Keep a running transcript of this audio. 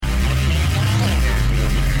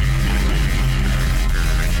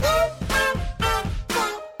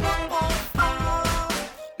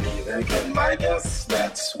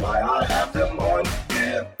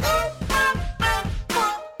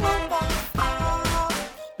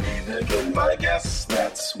my guests,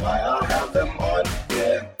 that's why I have them on,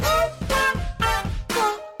 yeah.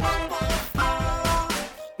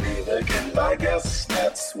 Neither can my guests,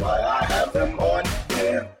 that's why I have them on,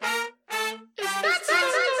 yeah.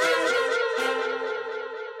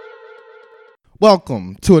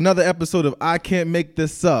 Welcome to another episode of I Can't Make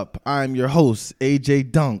This Up. I'm your host,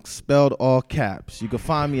 AJ Dunk, spelled all caps. You can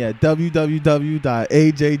find me at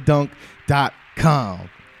www.ajdunk.com.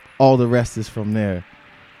 All the rest is from there.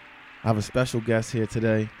 I have a special guest here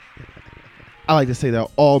today. I like to say that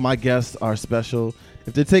all my guests are special.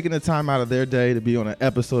 If they're taking the time out of their day to be on an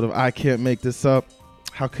episode of I Can't Make This Up,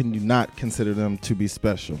 how can you not consider them to be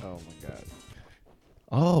special? Oh my God.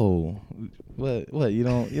 Oh, what? You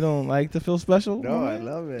don't like to feel special? No, I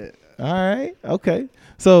love it. All right. Okay.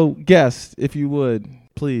 So, guest, if you would,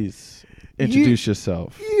 please introduce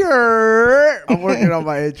yourself. I'm working on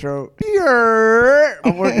my intro.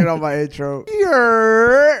 I'm working on my intro.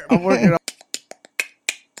 I'm working on.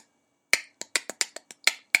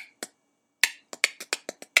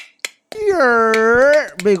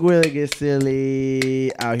 Big Willie Get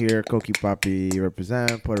Silly out here. Cokie Poppy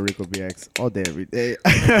represent Puerto Rico BX all day, every day.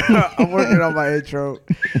 I'm working on my intro.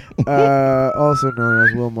 Also known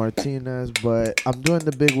as Will Martinez, but I'm doing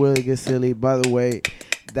the Big Willie Get Silly. By the way,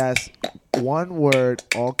 that's one word,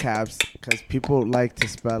 all caps, because people like to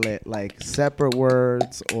spell it like separate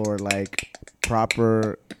words or like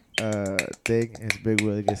proper thing. It's Big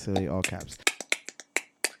Willie Get Silly, all caps.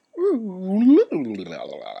 I'm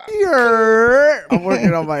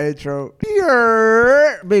working on my intro.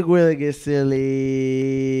 Big Willie Get Silly.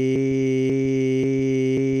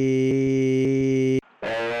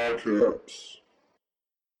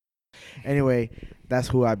 Anyway, that's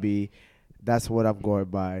who I be. That's what I'm going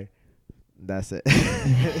by. That's it.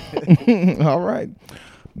 All right.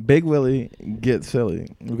 Big Willie Get Silly.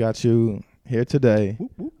 We got you here today.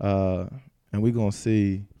 And we're going to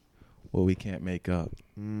see what we can't make up.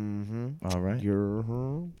 Mm-hmm. All right.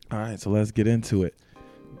 All All right. So let's get into it.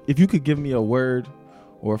 If you could give me a word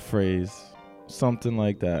or a phrase, something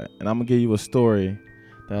like that, and I'm going to give you a story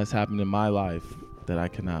that has happened in my life that I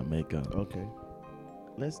cannot make up. Okay.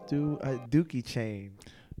 Let's do a dookie chain.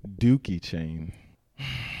 Dookie chain.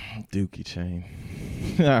 Dookie chain.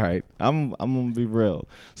 All right. I'm going to be real.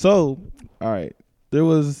 So, all right. There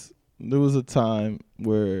was a time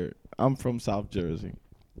where I'm from South Jersey.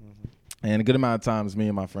 And a good amount of times me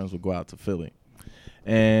and my friends would go out to Philly.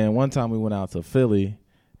 And one time we went out to Philly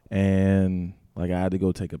and like I had to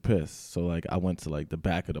go take a piss. So like I went to like the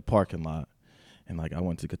back of the parking lot and like I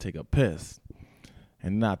went to go take a piss.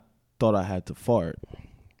 And I thought I had to fart.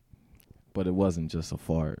 But it wasn't just a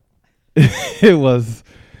fart. it was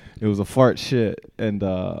a fart shit. And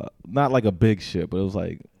not like a big shit, but it was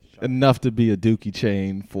like enough to be a dookie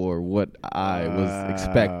chain for what I was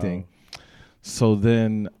expecting. So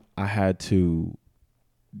then I had to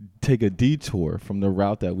take a detour from the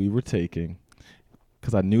route that we were taking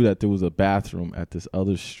because I knew that there was a bathroom at this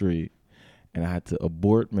other street, and I had to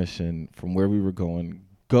abort mission from where we were going,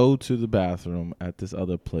 go to the bathroom at this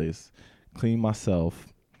other place, clean myself,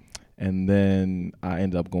 and then I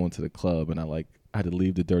ended up going to the club, and I had to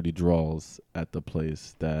leave the dirty drawers at the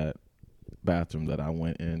place, that bathroom that I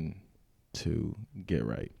went in to get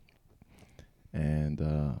right. And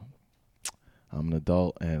I'm an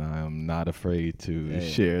adult, and I'm not afraid to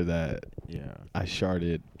share that. Yeah, I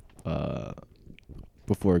sharted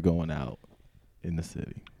before going out in the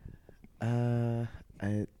city. That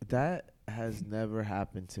has never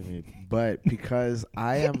happened to me, but because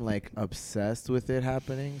I am like obsessed with it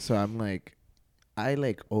happening, so I'm like, I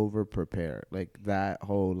like over prepare, like that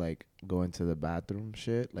whole like going to the bathroom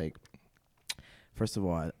shit. Like, first of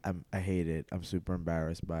all, I hate it. I'm super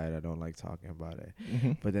embarrassed by it. I don't like talking about it.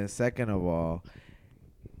 Mm-hmm. But then second of all,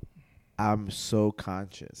 I'm so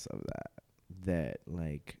conscious of that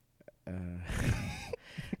like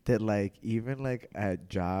that like even like at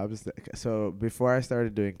jobs so before I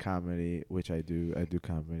started doing comedy, which I do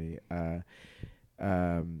comedy,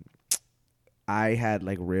 I had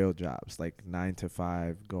like real jobs, like 9 to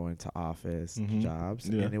 5 going to office jobs.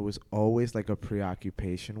 Yeah. And it was always like a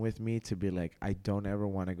preoccupation with me to be like, I don't ever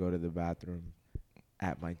want to go to the bathroom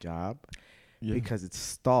at my job because it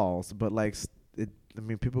stalls. But like,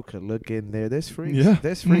 people could look in there. There's freaks. Yeah.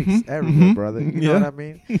 There's freaks everywhere, brother. You know what I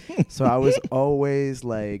mean? So I was always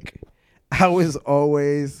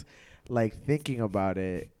thinking about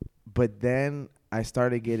it. But then I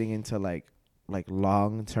started getting into like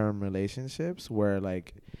long-term relationships where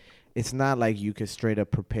like it's not like you could straight up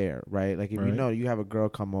prepare, right? Like if you know you have a girl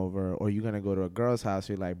come over or you're going to go to a girl's house,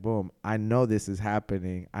 you're like, boom, I know this is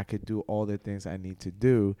happening. I could do all the things I need to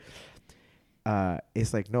do.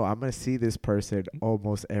 it's like, no, I'm gonna see this person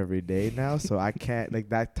almost every day now, so I can't, like,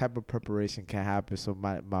 that type of preparation can't happen. So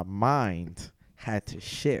my mind had to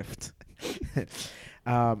shift.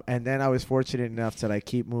 And then I was fortunate enough to like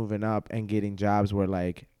keep moving up and getting jobs where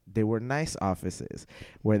like they were nice offices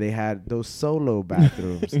where they had those solo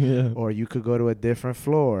bathrooms, or you could go to a different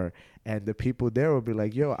floor. And the people there would be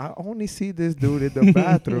like, yo, I only see this dude in the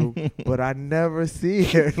bathroom, but I never see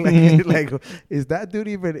her. like, is that dude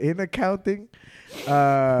even in accounting?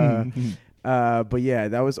 But yeah,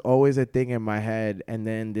 that was always a thing in my head. And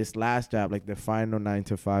then this last job, like the final 9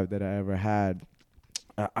 to 5 that I ever had,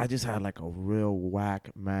 I just had like a real whack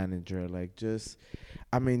manager. Like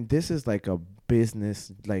I mean, this is like a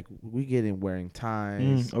business. Like we get in wearing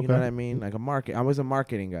ties. Okay. You know what I mean? Like I was a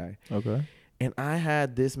marketing guy. Okay. And I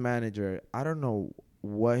had this manager, I don't know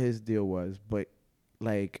what his deal was, but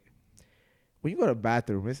like when you go to the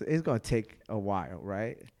bathroom, it's going to take a while,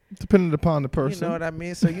 right? Depending upon the person. You know what I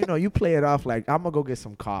mean? So, you play it off like, I'm going to go get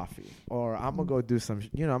some coffee, or I'm going to go do some,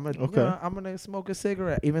 I'm going to smoke a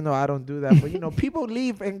cigarette, even though I don't do that. But, people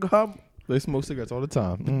leave and come. They smoke cigarettes all the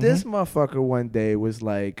time. But this motherfucker one day was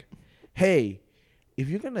like, hey, if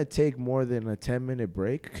you're going to take more than a 10-minute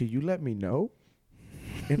break, could you let me know?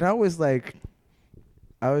 And I was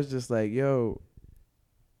just like, yo,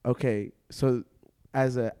 okay. So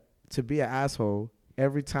to be an asshole,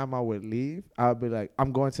 every time I would leave, I would be like,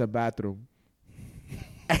 I'm going to the bathroom.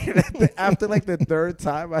 And after like the third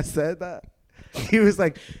time I said that, he was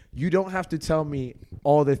like, you don't have to tell me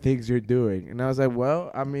all the things you're doing. And I was like,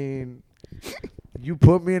 well, I mean, you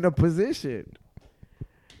put me in a position.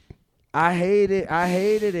 I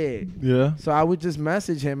hated it. Yeah. So I would just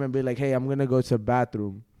message him and be like, hey, I'm going to go to the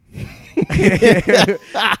bathroom.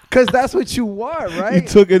 Because that's what you want, right? You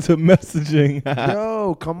took it to messaging.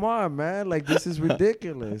 Yo, come on, man. Like, this is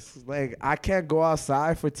ridiculous. Like, I can't go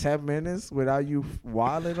outside for 10 minutes without you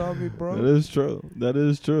wilding on me, bro. That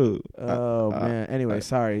is true. Oh, man. Anyway,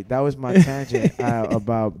 sorry. That was my tangent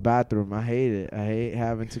about bathroom. I hate it. I hate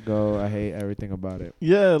having to go. I hate everything about it.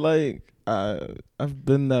 Yeah, like, I've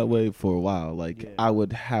been that way for a while. Like, I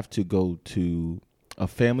would have to go to a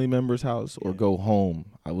family member's house or go home.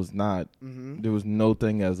 I was not, there was no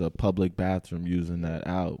thing as a public bathroom using that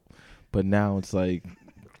out. But now it's like,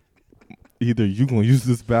 either you going to use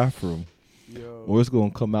this bathroom or it's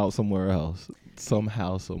going to come out somewhere else,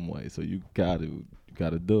 somehow, some way. So you got to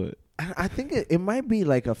do it. I think it might be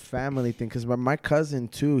like a family thing, because my cousin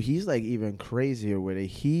too, he's like even crazier with it.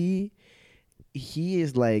 He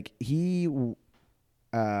is like,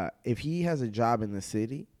 if he has a job in the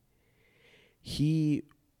city, he's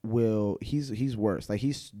worse. Like,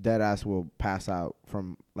 he's dead ass will pass out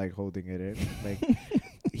from like holding it in. Like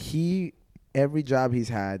every job he's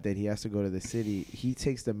had that he has to go to the city, he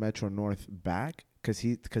takes the Metro North back because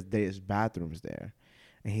there's bathrooms there.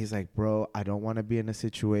 And he's like, bro, I don't want to be in a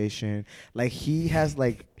situation. Like, he's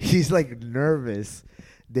like nervous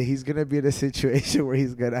that he's going to be in a situation where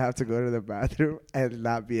he's going to have to go to the bathroom and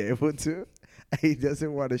not be able to. He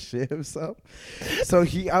doesn't want to shit himself. So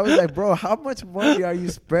I was like, bro, how much money are you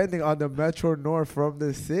spending on the Metro North from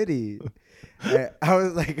the city? And I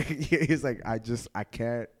was like, he's like, I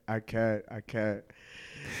can't. That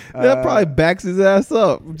probably backs his ass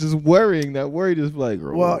up, just worrying. That worry just like.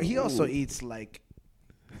 Well, he also eats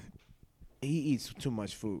he eats too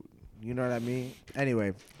much food. You know what I mean?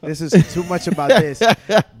 Anyway, this is too much about this.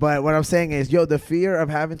 But what I'm saying is, the fear of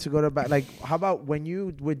having to go to like, how about when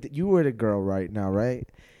you were the girl right now, right?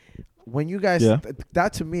 When you guys,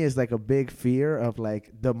 that to me is like a big fear of like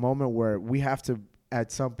the moment where we have to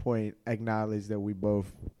at some point acknowledge that we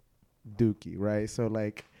both dookie, right? So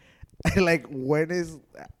like, like when is,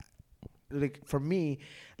 like for me,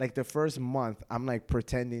 like the first month, I'm like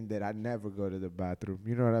pretending that I never go to the bathroom.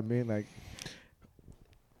 You know what I mean? Like.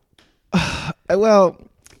 Well,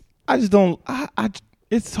 I just don't.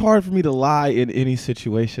 It's hard for me to lie in any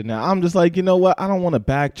situation now. I'm just like, you know what? I don't want to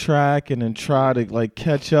backtrack and then try to like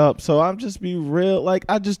catch up. So I'm just be real. Like,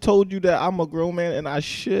 I just told you that I'm a grown man and I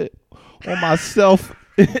shit on myself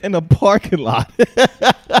in a parking lot.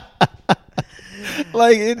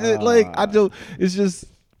 Like I don't. It's just.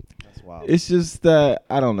 That's wild. It's just that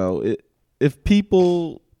I don't know.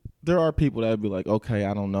 There are people that would be like, okay,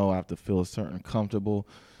 I don't know. I have to feel a certain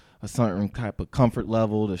type of comfort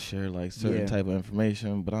level to share like certain type of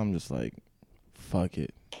information, but I'm just like, fuck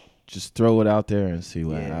it, just throw it out there and see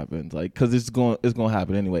what happens. Like, cause it's going to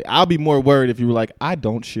happen anyway. I'll be more worried if you were like, I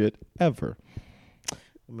don't shit ever.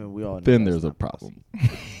 I mean, we all know then there's a problem.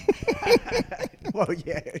 Well,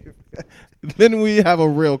 yeah. Then we have a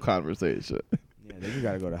real conversation. Yeah, then you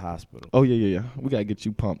gotta go to the hospital. Oh yeah. We gotta get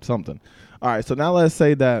you pumped something. All right, so now let's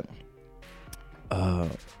say that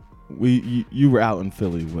you were out in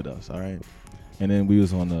Philly with us, all right? And then we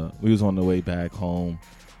was on the way back home,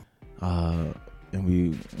 and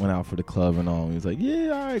we went out for the club and all. He was like, yeah,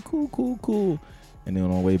 all right, cool. And then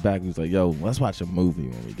on the way back, we was like, yo, let's watch a movie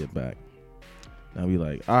when we get back. Now we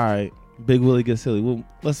like, all right, Big Willie Get Silly. Well,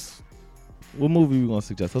 what movie we gonna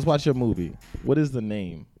suggest? Let's watch your movie. What is the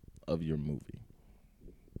name of your movie?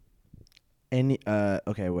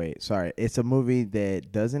 Okay, wait, sorry. It's a movie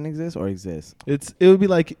that doesn't exist or exists? It would be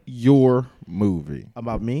like your movie.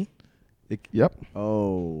 About me? Yep.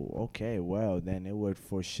 Oh, okay. Well, then it would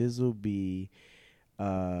for shizzle be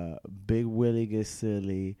Big Willie Get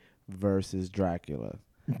Silly versus Dracula.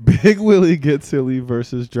 Big Willie Get Silly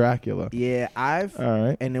versus Dracula. Yeah, All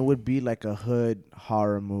right. And it would be like a hood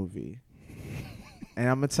horror movie. And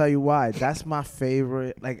I'm gonna tell you why. That's my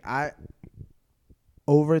favorite. Like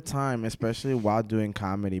over time, especially while doing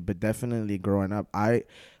comedy, but definitely growing up, I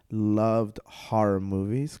loved horror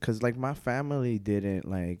movies because like my family didn't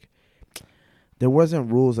like. There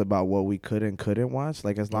wasn't rules about what we could and couldn't watch.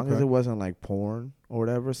 Like as long as it wasn't like porn or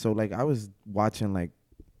whatever. So like I was watching like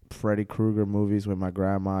Freddy Krueger movies with my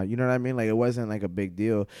grandma. You know what I mean? Like it wasn't like a big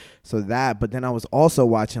deal. So that, but then I was also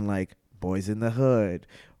watching like Boys in the Hood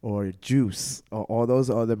or Juice or all those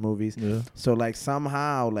other movies. Yeah. So like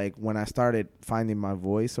somehow like when I started finding my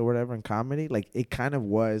voice or whatever in comedy, like it kind of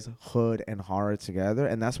was hood and horror together.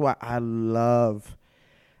 And that's why I love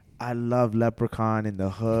Leprechaun in the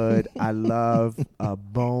Hood. I love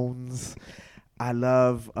Bones. I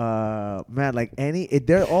love man, like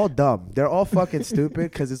they're all dumb. They're all fucking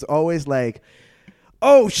stupid because it's always like,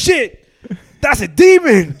 oh shit, that's a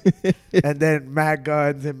demon. And then mad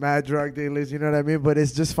guns and mad drug dealers, you know what I mean? But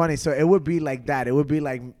it's just funny. So it would be like that. It would be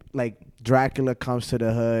like Dracula comes to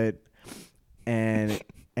the hood and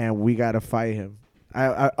we gotta fight him.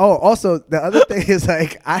 Also the other thing is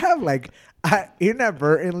like I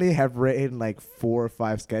inadvertently have written like 4 or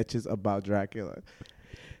 5 sketches about Dracula.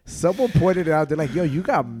 Someone pointed it out. They're like, yo, you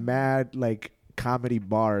got mad like comedy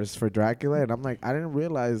bars for Dracula. And I'm like, I didn't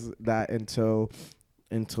realize that until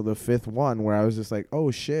the 5th one where I was just like, oh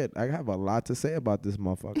shit, I have a lot to say about this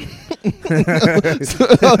motherfucker.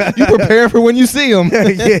 You prepare for when you see him.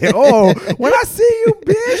 Yeah. Oh, when I see you,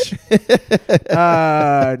 bitch.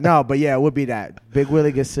 No, but yeah, it would be that. Big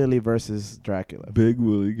Willie Get Silly versus Dracula. Big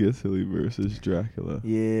Willie Get Silly versus Dracula.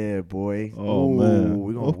 Yeah, boy. Oh, man.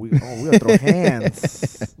 We gonna throw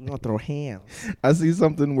hands. We gonna throw hands. I see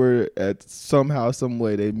something where somehow, some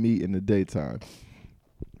way they meet in the daytime.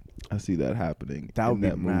 I see that happening. That would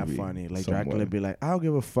be mad funny. Like Dracula be like, I don't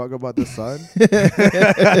give a fuck about the sun.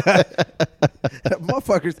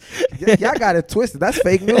 Motherfuckers, y'all got it twisted. That's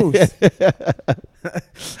fake news.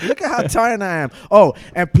 Look at how tired I am. Oh,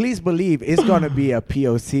 and please believe it's gonna be a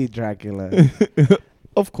POC Dracula.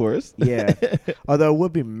 Of course. Yeah. Although it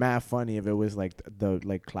would be mad funny if it was like the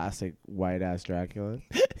classic white ass Dracula.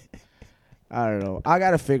 I don't know. I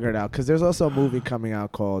gotta figure it out because there's also a movie coming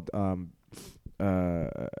out called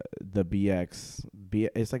the BX.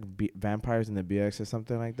 It's like Vampires in the BX or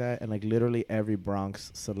something like that, and like literally every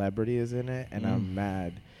Bronx celebrity is in it, and I'm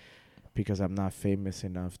mad because I'm not famous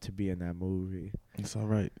enough to be in that movie. It's all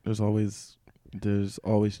right. There's always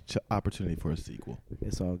opportunity for a sequel.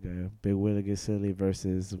 It's all good. Big Willie Get Silly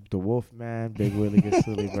versus the Wolfman. Big Willie Get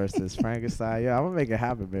Silly versus Frankenstein. Yeah, I'm gonna make it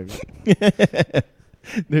happen, baby.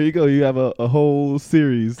 There you go. You have a whole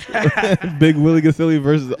series. Big Willie Get Silly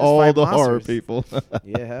versus all the horror people.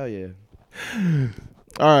 Yeah, hell yeah.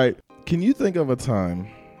 All right. Can you think of a time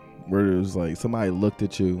where it was like somebody looked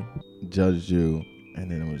at you, judged you, and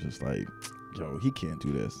then it was just like, yo, he can't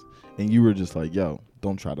do this. And you were just like, yo,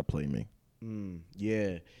 don't try to play me.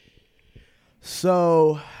 Yeah.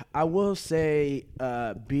 So I will say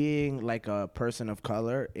being like a person of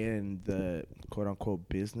color in the quote unquote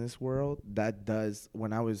business world, that does,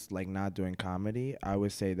 when I was like not doing comedy, I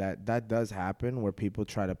would say that does happen where people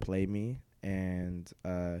try to play me and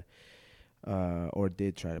or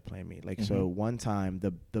did try to play me. Like, so one time,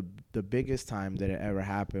 the biggest time that it ever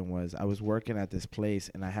happened was I was working at this place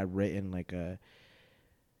and I had written like I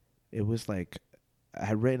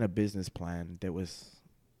had written a business plan that was,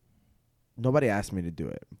 nobody asked me to do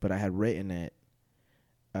it, but I had written it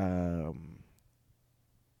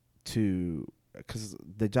because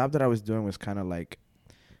the job that I was doing was kind of like,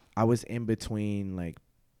 I was in between like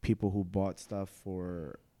people who bought stuff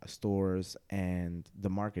for stores and the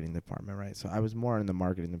marketing department, right? So I was more in the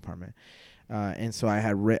marketing department. And so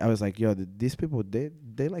I was like, yo, these people, they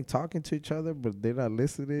like talking to each other, but they're not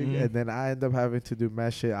listening. And then I end up having to do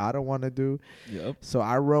mad shit I don't want to do. Yep. So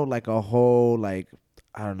I wrote like a whole, like,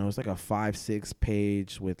 I don't know, it's like a 5-6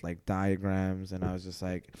 page with like diagrams. And I was just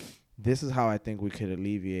like, this is how I think we could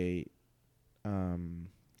alleviate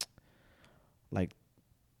like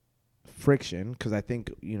friction, because I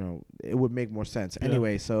think, you know, it would make more sense. Yeah.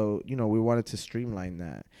 Anyway, so, you know, we wanted to streamline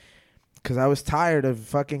that because I was tired of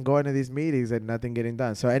fucking going to these meetings and nothing getting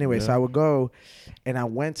done. So anyway, so I would go, and I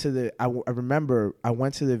went to the, I remember I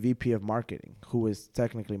went to the VP of marketing, who was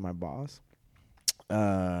technically my boss.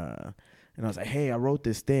 And I was like, hey, I wrote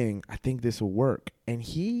this thing. I think this will work. And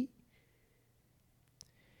he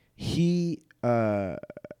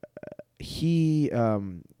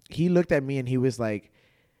looked at me and he was like,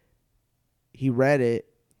 he read it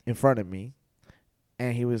in front of me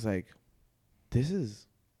and he was like, this is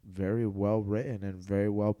very well written and very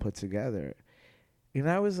well put together. And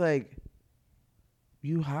I was like,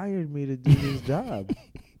 you hired me to do this job.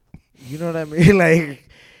 You know what I mean? Like,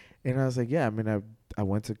 and I was like, yeah, I mean, I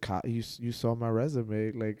went to college. You saw my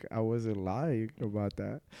resume. Like, I wasn't lying about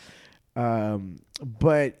that.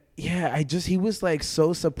 But yeah, he was like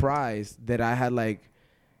so surprised that I had like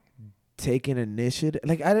taken initiative.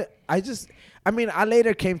 Like, I mean, I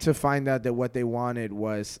later came to find out that what they wanted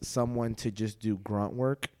was someone to just do grunt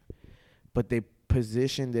work, but they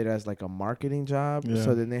positioned it as like a marketing job. Yeah.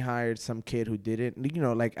 So then they hired some kid who didn't, you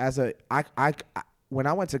know, like when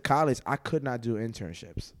I went to college, I could not do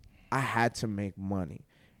internships. I had to make money,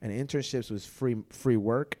 and internships was free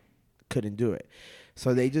work. Couldn't do it.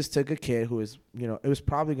 So they just took a kid who was, you know, it was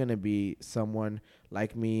probably going to be someone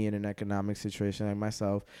like me in an economic situation like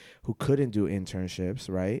myself who couldn't do internships,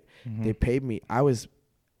 right? Mm-hmm. They paid me.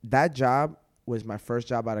 That job was my first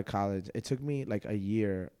job out of college. It took me like a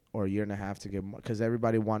year or a year and a half to get, because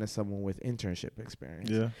everybody wanted someone with internship experience.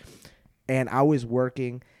 Yeah. And I was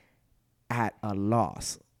working at a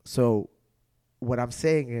loss. So what I'm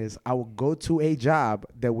saying is I would go to a job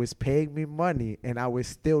that was paying me money and I was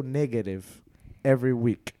still negative every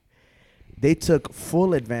week. They took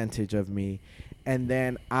full advantage of me, and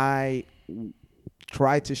then I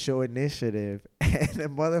tried to show initiative, and the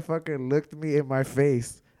motherfucker looked me in my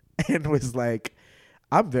face and was like,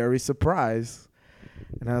 I'm very surprised.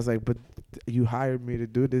 And I was like, but you hired me to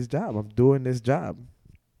do this job. I'm doing this job.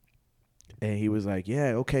 And he was like,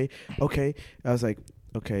 yeah, okay. I was like,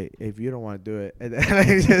 okay, if you don't want to do it. And then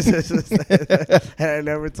and I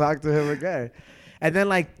never talked to him again. And then,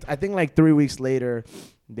 like, I think like 3 weeks later,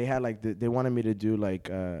 they had like they wanted me to do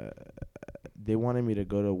like they wanted me to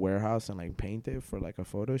go to a warehouse and like paint it for like a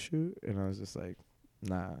photo shoot, and I was just like,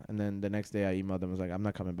 nah. And then the next day I emailed them, I was like, I'm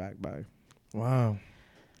not coming back. Bye. Wow.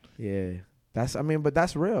 Yeah, but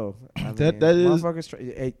that's real. That is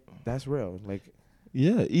that's real. Like,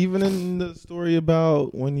 yeah, even in the story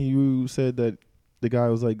about when you said that the guy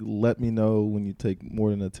was like, let me know when you take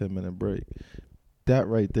more than a 10-minute break. That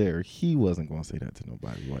right there, he wasn't going to say that to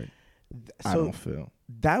nobody. Like, I don't feel.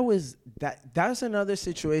 That's another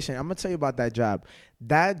situation. I'm going to tell you about that job.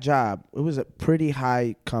 That job, it was a pretty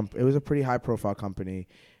high it was a pretty high profile company.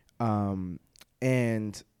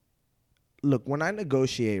 And look, when I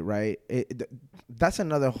negotiate, right, that's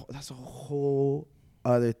a whole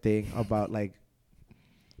other thing about like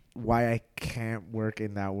why I can't work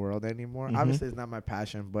in that world anymore. Mm-hmm. Obviously, it's not my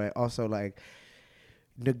passion, but also like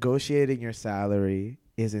negotiating your salary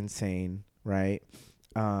is insane, right?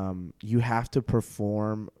 You have to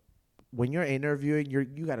perform when you're interviewing.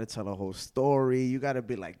 You got to tell a whole story. You got to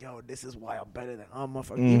be like, yo, this is why I'm better than I'm a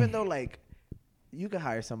even though like you can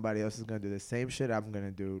hire somebody else who's gonna do the same shit I'm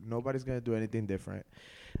gonna do. Nobody's gonna do anything different.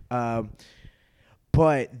 But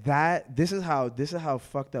this is how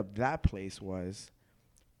fucked up that place was.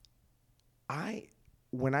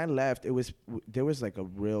 When I left, there was like a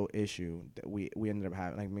real issue that we ended up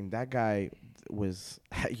having. Like, I mean, that guy was,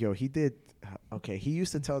 he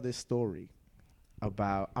used to tell this story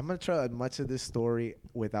about, I'm going to tell much of this story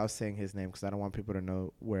without saying his name because I don't want people to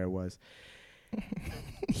know where it was.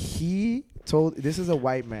 This is a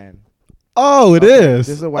white man. Oh, it is.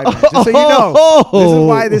 This is a white man. Just so you know, this is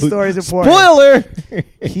why this story is important. Spoiler!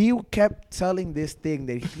 He kept telling this thing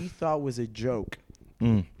that he thought was a joke.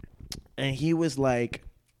 Mm. And he was like,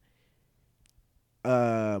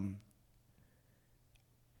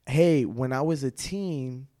 hey, when I was a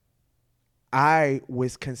teen, I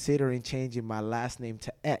was considering changing my last name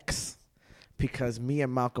to X because me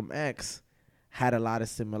and Malcolm X had a lot of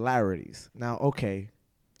similarities. Now, okay,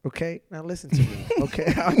 now listen to me,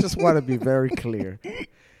 okay? I just want to be very clear.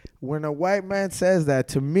 When a white man says that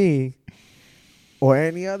to me, or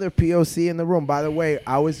any other POC in the room. By the way,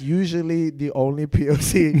 I was usually the only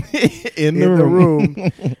POC in the room.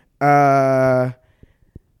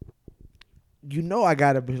 You know, I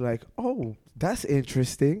gotta be like, oh, that's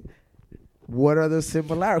interesting. what are the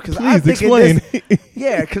similarities? Please explain.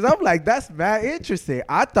 Yeah, because I'm like, that's mad interesting.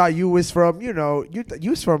 I thought you was from, you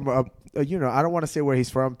was from, I don't want to say where he's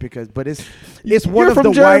from but it's one You're of from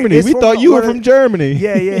the Germany. white. We thought you were from Germany.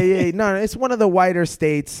 Yeah. No, it's one of the whiter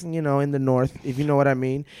states, in the north, if you know what I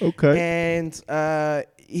mean. Okay.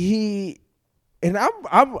 And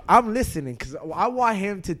I'm listening because I want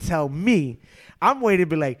him to tell me. I'm waiting to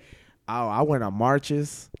be like, oh, I went on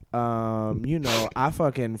marches. I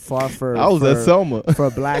fucking fought for. I was at Selma for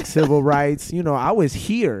Black civil rights. I was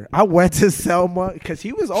here. I went to Selma because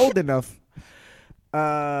he was old enough.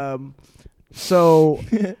 So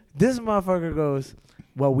this motherfucker goes,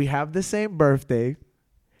 well, we have the same birthday,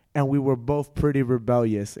 and we were both pretty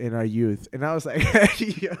rebellious in our youth. And I was like,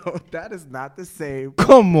 yo, that is not the same.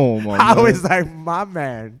 Come on, man. I was like, my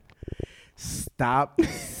man, stop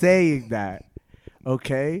saying that.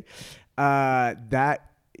 Okay, I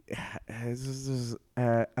was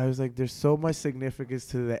like, there's so much significance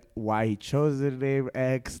to that. Why he chose the name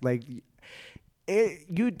X? Like, I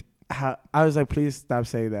was like, please stop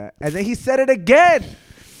saying that. And then he said it again.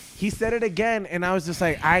 And I was just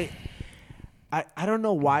like, I don't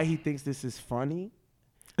know why he thinks this is funny.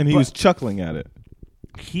 And he was chuckling at it.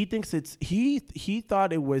 He thinks he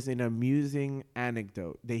thought it was an amusing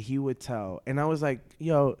anecdote that he would tell. And I was like,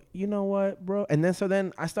 yo, you know what, bro? And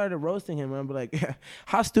then I started roasting him. And I'm like,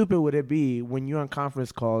 how stupid would it be when you're on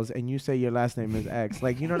conference calls and you say your last name is X?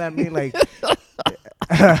 Like, you know what I mean? Like,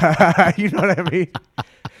 you know what I mean?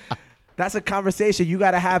 That's a conversation you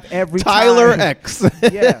got to have every Tyler time. X.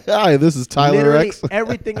 Yeah. Hi, this is Tyler Literally, X.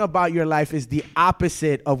 everything about your life is the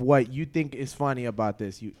opposite of what you think is funny about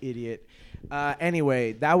this, you idiot.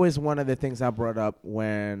 Anyway, that was one of the things I brought up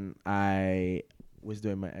when I was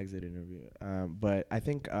doing my exit interview. But I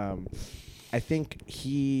think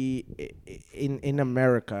he in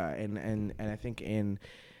America and I think in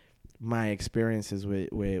my experiences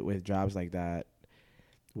with jobs like that,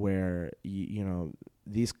 where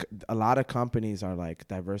a lot of companies are like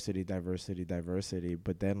diversity,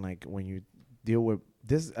 but then like when you deal with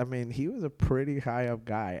this, I mean, he was a pretty high up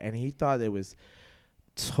guy, and he thought it was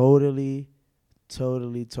totally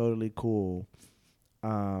cool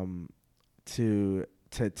to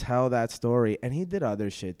tell that story. And he did other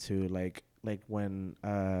shit too, like when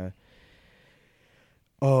the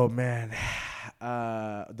whole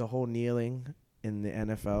kneeling in the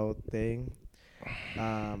NFL thing.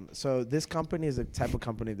 So this company is a type of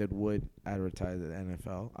company that would advertise at the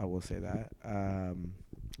NFL. I will say that.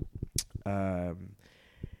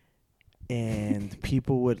 And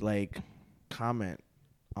people would like comment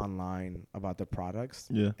online about the products,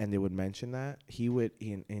 and they would mention that. He would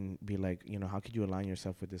and be like, how could you align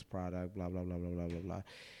yourself with this product? Blah blah blah blah blah blah blah.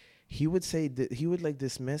 He would say that he would like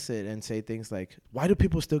dismiss it and say things like, "Why do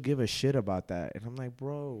people still give a shit about that?" And I'm like,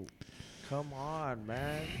 bro, come on,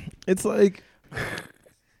 man. It's like.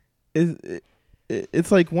 It's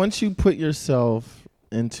like once you put yourself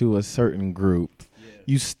into a certain group,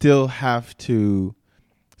 you still have to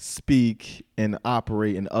speak and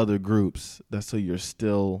operate in other groups. That's so you're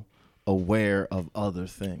still aware of other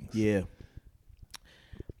things. Yeah.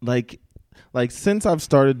 Like since I've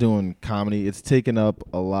started doing comedy, it's taken up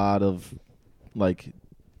a lot of like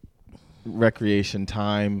recreation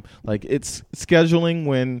time. Like it's scheduling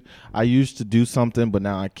when I used to do something but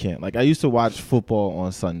now I can't. Like I used to watch football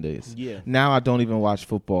on Sundays. Now I don't even watch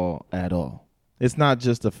football at all. It's not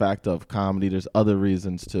just the fact of comedy. There's other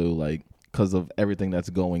reasons too, like because of everything that's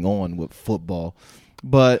going on with football.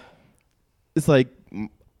 But it's like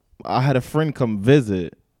I had a friend come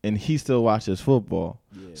visit and he still watches football.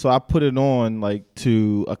 So I put it on like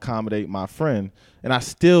to accommodate my friend, and I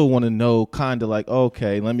still want to know kind of like,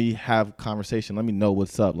 okay, let me have conversation. Let me know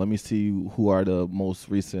what's up. Let me see who are the most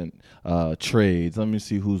recent trades. Let me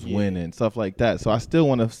see who's winning, stuff like that. So I still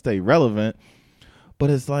want to stay relevant, but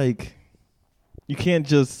it's like you can't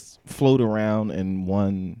just float around in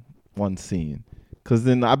one scene, because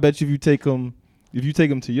then I bet you if you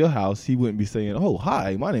take him to your house, he wouldn't be saying, "Oh,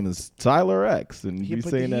 hi, my name is Tyler X," and you'd be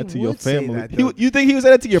saying that to your family. You think he would say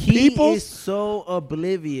that to your people? He is so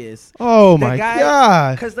oblivious. Oh my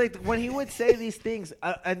God! Because like when he would say these things,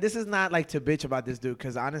 and this is not like to bitch about this dude,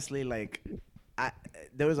 because honestly, like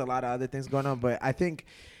there was a lot of other things going on, but I think,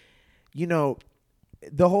 the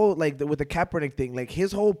whole with the Kaepernick thing, like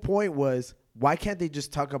his whole point was, why can't they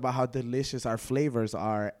just talk about how delicious our flavors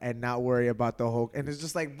are and not worry about the whole? And it's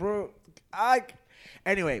just like, bro,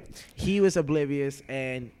 Anyway, he was oblivious,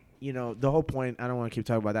 and the whole point. I don't want to keep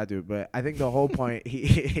talking about that dude, but I think the whole point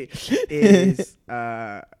is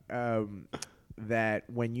that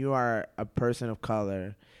when you are a person of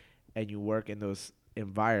color and you work in those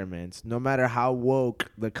environments, no matter how woke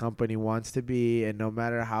the company wants to be, and no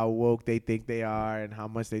matter how woke they think they are, and how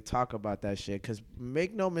much they talk about that shit. Because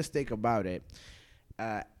make no mistake about it,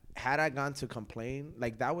 had I gone to complain,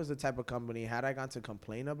 like that was the type of company. Had I gone to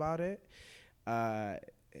complain about it,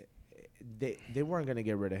 they weren't gonna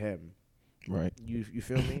get rid of him. Right. You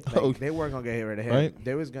feel me? Like, they weren't gonna get rid of him. Right.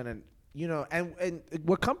 They was gonna, and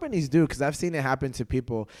what companies do, because I've seen it happen to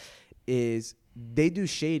people, is they do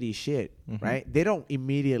shady shit, right? They don't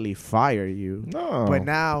immediately fire you. No. But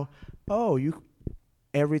now,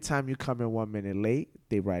 every time you come in 1 minute late,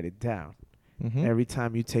 they write it down. Every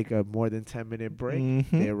time you take a more than 10-minute break,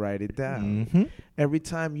 they write it down. Every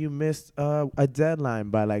time you miss a deadline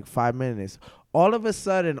by like 5 minutes, all of a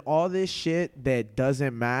sudden, all this shit that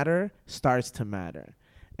doesn't matter starts to matter.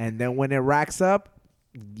 And then when it racks up,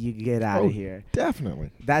 you get out of here.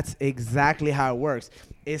 Definitely. That's exactly how it works.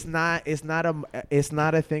 It's not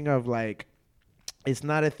a thing of like,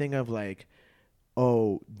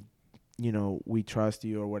 oh, we trust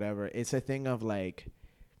you or whatever. It's a thing of like,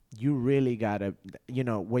 you really gotta,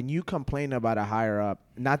 when you complain about a higher up,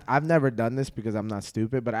 I've never done this because I'm not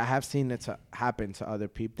stupid, but I have seen it happen to other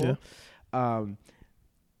people. Yeah.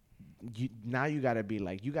 You gotta be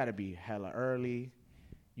like, you gotta be hella early.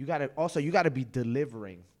 You gotta be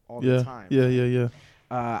delivering all the time. Yeah.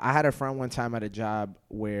 I had a friend one time at a job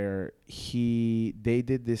where they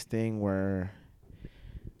did this thing where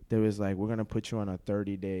there was like, we're gonna put you on a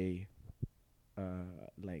 30-day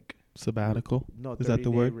like sabbatical. No, 30 is that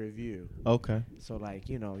the word? Review. Okay. So like,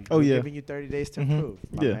 giving you 30 days to improve.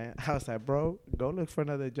 Man. I was like, bro, go look for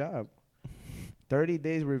another job. 30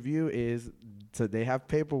 days review is, so they have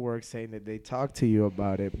paperwork saying that they talked to you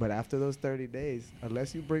about it, but after those 30 days,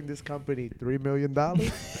 unless you bring this company $3 million,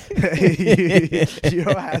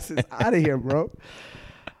 your ass is out of here, bro.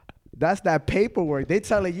 That's that paperwork. They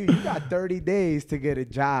telling you got 30 days to get a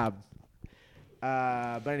job.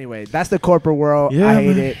 But anyway, that's the corporate world. Yeah, I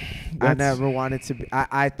hate it. I never wanted to be.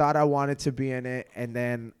 I thought I wanted to be in it, and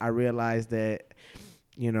then I realized that,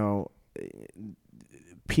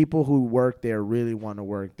 people who work there really want to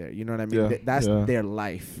work there. You know what I mean? That's their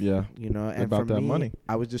life. Yeah. And about for that me, money.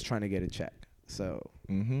 I was just trying to get a check. So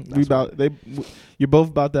you're both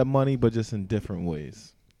about that money, but just in different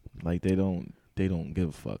ways. Like they don't give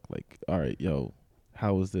a fuck. Like, all right, yo,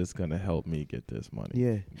 how is this gonna help me get this money?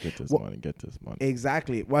 Yeah. Get this money.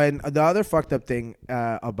 Exactly. Well, and the other fucked up thing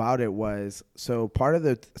about it was, part of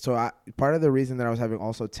the reason that I was having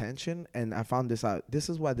also tension, and I found this out. This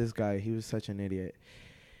is why this guy, he was such an idiot.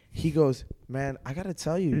 He goes, man, I got to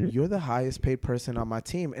tell you, you're the highest paid person on my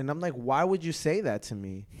team. And I'm like, why would you say that to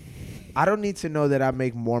me? I don't need to know that I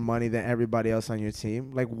make more money than everybody else on your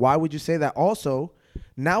team. Like, why would you say that? Also,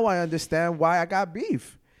 now I understand why I got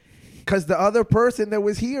beef. Because the other person that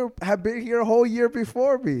was here had been here a whole year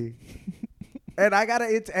before me. And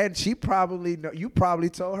and she probably you probably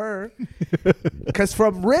told her, because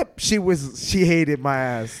from rip she hated my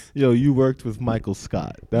ass. Yo, you worked with Michael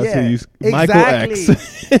Scott. That's who you. Exactly. Michael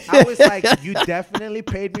X. I was like, you definitely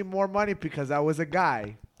paid me more money because I was a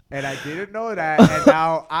guy, and I didn't know that, and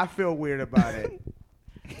now I feel weird about it.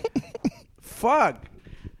 Fuck.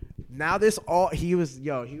 Now he was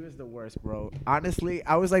the worst, bro. Honestly,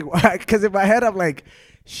 I was like, because in my head I'm like,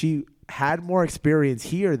 she had more experience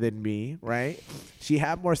here than me, right? She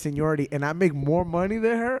had more seniority, and I make more money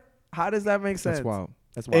than her. How does that make sense? That's wild.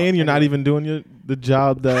 And you're not even doing the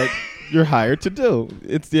job that you're hired to do.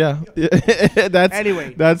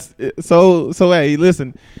 That's so. Hey,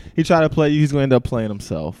 listen, he tried to play you. He's going to end up playing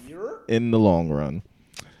himself in the long run.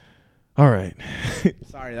 All right.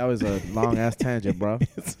 Sorry, that was a long ass tangent, bro.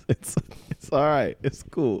 It's all right. It's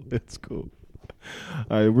cool. All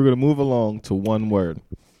right, we're gonna move along to one word.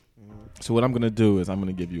 So what I'm going to do is I'm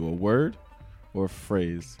going to give you a word or a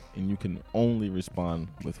phrase, and you can only respond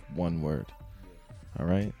with one word. All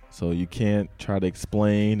right? So you can't try to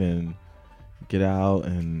explain and get out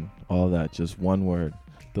and all that. Just one word.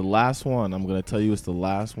 The last one, I'm going to tell you it's the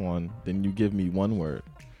last one. Then you give me one word.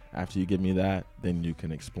 After you give me that, then you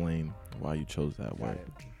can explain why you chose that word.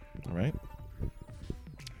 All right? You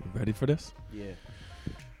ready for this? Yeah.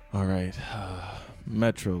 All right.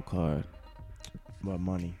 Metro card. What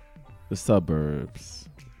money? The suburbs.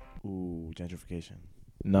 Ooh, gentrification.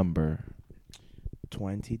 Number.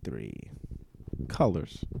 23.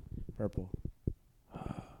 Colors. Purple.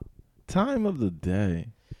 Time of the day.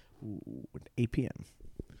 Ooh, 8 p.m.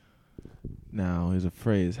 Now, here's a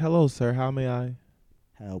phrase. Hello, sir. How may I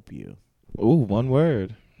help you? Ooh, one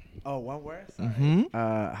word. Oh, one word? Sorry.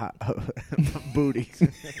 Mm-hmm. Booty.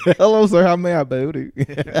 Hello, sir. How may I booty?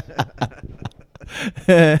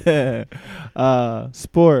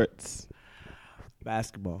 Sports.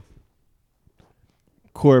 Basketball.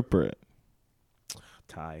 Corporate.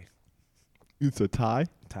 Tie. It's a tie.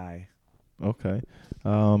 Tie. Okay.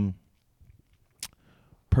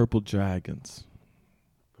 Purple Dragons.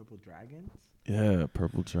 Purple Dragons. Yeah,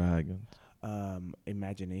 Purple Dragons.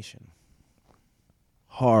 Imagination.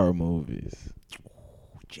 Horror movies.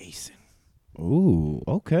 Jason. Ooh,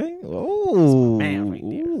 okay. Ooh, man right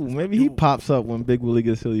there. ooh, That's maybe my he dude. pops up when Big Willie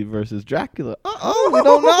gets silly versus Dracula. We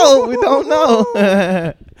don't know. We don't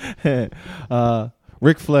know.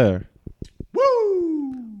 Ric Flair.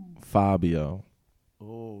 Woo! Fabio.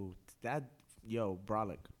 Oh, that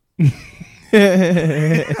Brolic.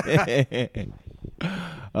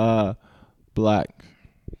 Black.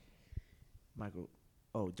 Michael.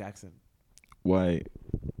 Oh, Jackson. White.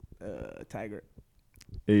 Tiger.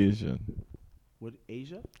 Asian. What?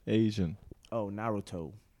 Asia? Asian. Oh,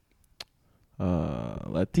 Naruto.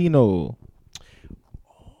 Latino.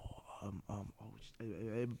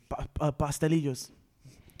 Pastelillos.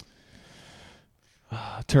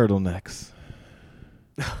 Turtlenecks.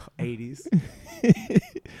 80s.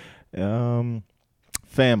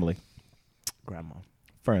 Family. Grandma.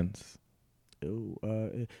 Friends. Ooh,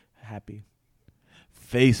 happy.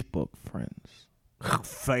 Facebook friends.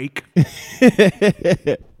 Fake.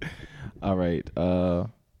 All right.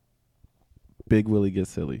 Big Willie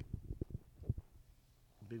gets silly.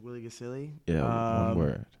 Big Willie gets silly. Yeah, one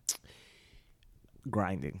word.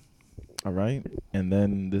 Grinding. All right. And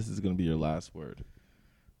then this is going to be your last word.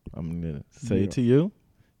 I'm going to say it to you.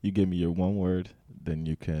 You give me your one word, then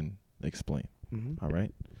you can explain. Mm-hmm. All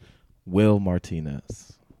right. Will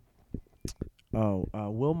Martinez. Oh,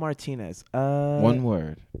 Will Martinez. One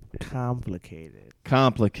word. Complicated.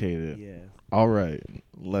 Complicated. Yeah. All right.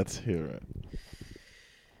 Let's hear it.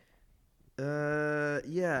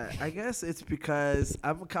 Yeah, I guess it's because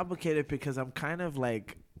I'm complicated because I'm kind of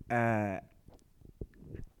like right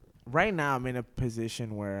now I'm in a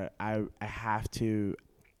position where I have to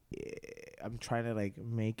I'm trying to like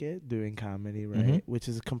make it doing comedy, right? Mm-hmm. Which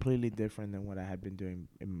is completely different than what I had been doing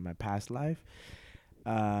in my past life.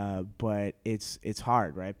 But it's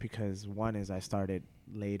hard, right? Because one is I started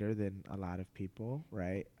later than a lot of people,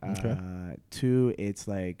 right? Okay. Two, it's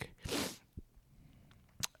like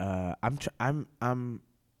I'm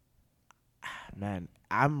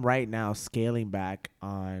right now scaling back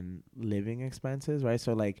on living expenses, right?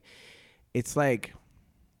 So like it's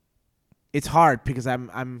hard because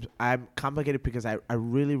I'm complicated because I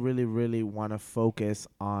really, really, really want to focus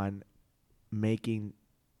on making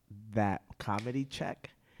that comedy check,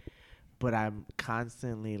 but I'm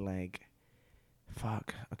constantly like,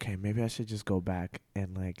 fuck, okay, maybe I should just go back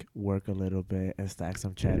and like work a little bit and stack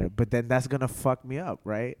some cheddar, but then that's gonna fuck me up,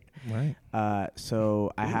 right? Right.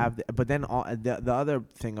 So I have, but then the other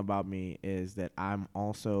thing about me is that I'm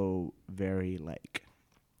also very like,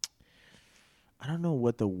 I don't know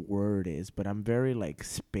what the word is, but I'm very like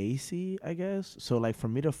spacey, I guess. So like for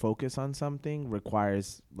me to focus on something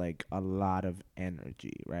requires like a lot of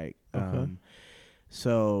energy, right? Okay.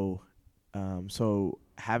 So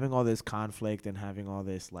having all this conflict and having all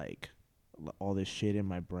this like all this shit in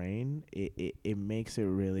my brain, it makes it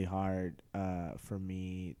really hard for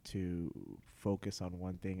me to focus on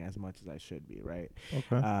one thing as much as I should be, right?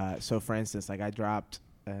 Okay. So for instance, like I dropped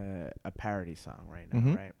a parody song right now,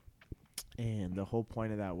 Mm-hmm. right? And the whole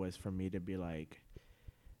point of that was for me to be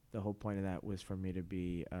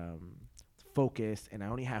focused, and I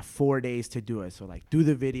only have 4 days to do it. So like do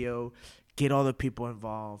the video, get all the people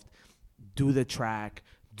involved, do the track,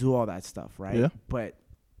 do all that stuff, right? Yeah. But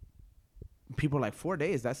people are like 4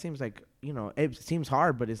 days, that seems like, it seems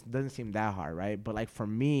hard, but it doesn't seem that hard, right? But like for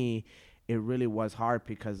me, it really was hard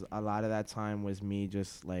because a lot of that time was me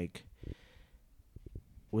just like,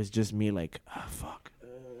 fuck.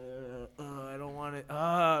 I don't want it.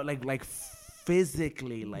 Like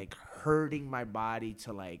physically like hurting my body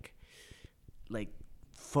to like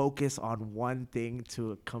focus on one thing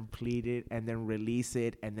to complete it and then release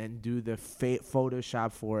it and then do the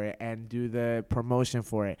Photoshop for it and do the promotion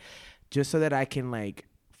for it, just so that I can like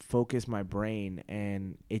focus my brain.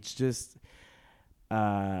 And it's just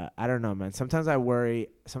I don't know, man. Sometimes I worry.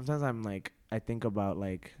 Sometimes I'm like, I think about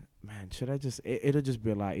like, man, should I just? It'll just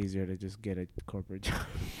be a lot easier to just get a corporate job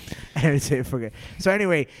and say forget. So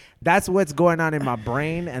anyway, that's what's going on in my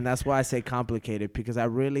brain, and that's why I say complicated, because I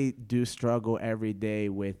really do struggle every day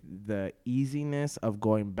with the easiness of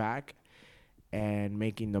going back and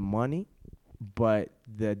making the money, but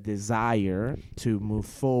the desire to move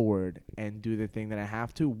forward and do the thing that I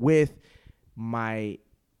have to with my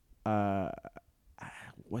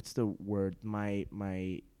what's the word? My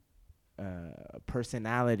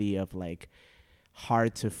personality of like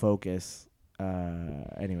hard to focus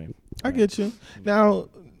Anyway, I get you. Now,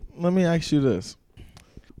 let me ask you this: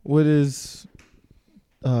 what is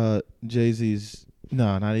Jay-Z's?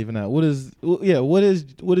 No, not even that. What is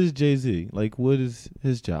Jay-Z? Like, what is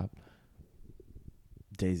his job?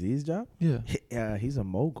 Jay-Z's job? Yeah. He's a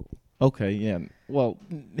mogul. Okay, yeah. Well,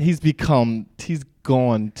 he's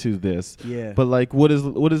gone to this. Yeah. But like, what does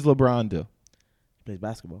LeBron do? Plays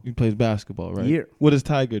basketball. He plays basketball, right? Yeah. What does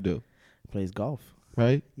Tiger do? Plays golf.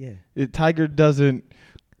 Right? Yeah. Tiger doesn't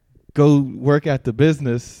go work at the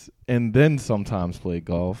business and then sometimes play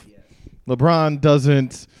golf. Yeah. LeBron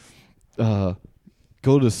doesn't go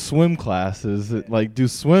to swim classes, like do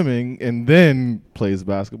swimming and then plays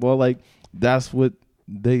basketball. Like, that's what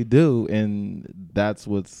they do, and that's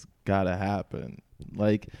what's gotta happen.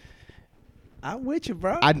 Like, I'm with you,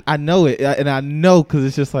 bro. I know it, and I know because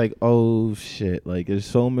it's just like, oh shit, like there's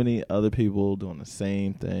so many other people doing the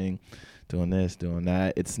same thing, doing this, doing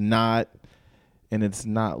that. It's not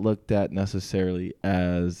looked at necessarily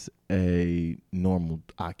as a normal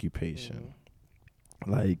occupation.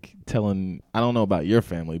 Like telling, I don't know about your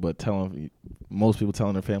family, but most people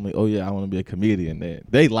telling their family, oh yeah, I want to be a comedian.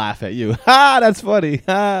 They laugh at you. Ha, that's funny.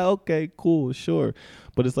 Ha, okay, cool, sure.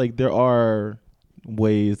 But it's like there are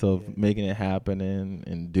ways of making it happen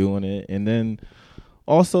and doing it. And then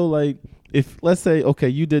also, like, if let's say, okay,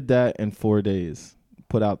 you did that in 4 days,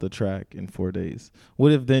 put out the track in 4 days.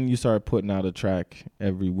 What if then you start putting out a track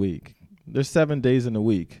every week? There's 7 days in a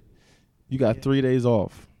week. You got 3 days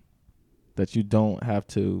off that you don't have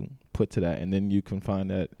to put to that, and then you can find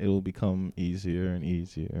that it'll become easier and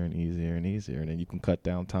easier and easier and easier, and then you can cut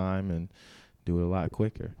down time and do it a lot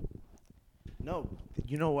quicker. No,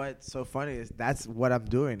 you know what's so funny is that's what I'm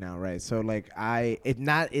doing now, right? So like it's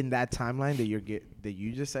not in that timeline that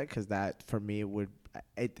you just said, because that for me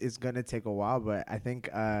it's gonna take a while, but I think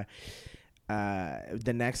the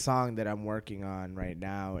next song that I'm working on right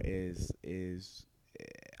now is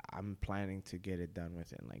I'm planning to get it done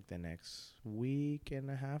within like the next week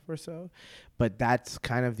and a half or so. But that's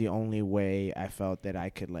kind of the only way I felt that I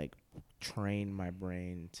could like train my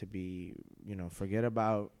brain to be, forget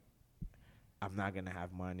about I'm not going to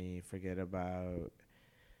have money, forget about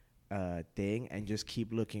thing, and just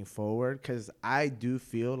keep looking forward. Because I do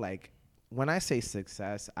feel like when I say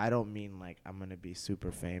success, I don't mean like I'm going to be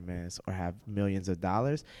super famous or have millions of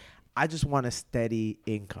dollars. I just want a steady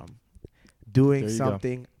income. Doing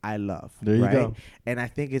something I love. There you go. And I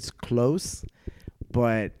think it's close,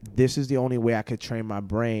 but this is the only way I could train my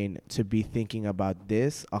brain to be thinking about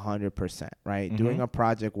this 100%, right? Mm-hmm. Doing a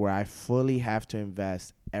project where I fully have to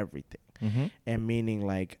invest everything. Mm-hmm. And meaning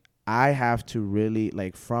like I have to really,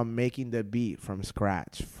 like, from making the beat from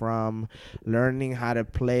scratch, from learning how to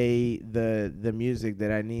play the music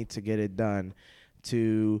that I need to get it done,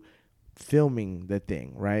 to filming the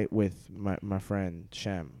thing, right, with my friend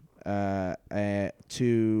Shem. To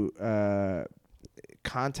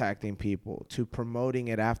contacting people, to promoting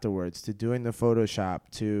it afterwards, to doing the Photoshop,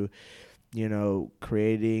 to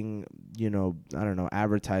creating I don't know,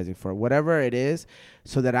 advertising for whatever it is,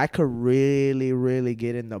 so that I could really, really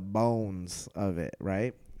get in the bones of it,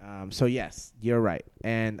 right? So yes, you're right,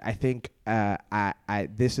 and I think I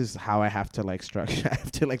this is how I have to like structure. I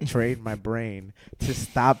have to like train my brain to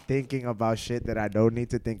stop thinking about shit that I don't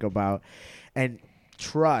need to think about, and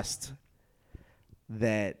trust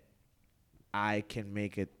that I can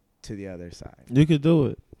make it to the other side. You could do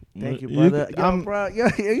it. Thank you, brother. Bro,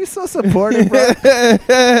 you're so supportive, bro. This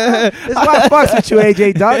is why I fucks with you,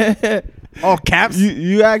 AJ Duck. All caps.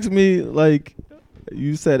 You asked me, like,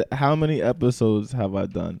 you said, how many episodes have I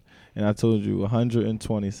done? And I told you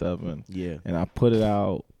 127. Yeah. And I put it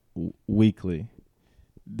out weekly.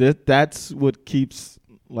 That's what keeps,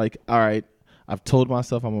 like, all right, I've told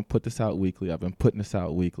myself I'm going to put this out weekly. I've been putting this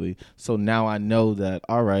out weekly. So now I know that,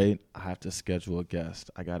 all right, I have to schedule a guest.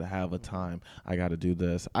 I got to have a time. I got to do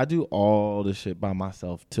this. I do all this shit by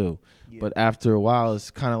myself too. Yeah. But after a while,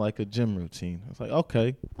 it's kind of like a gym routine. It's like,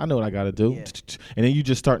 okay, I know what I got to do. Yeah. And then you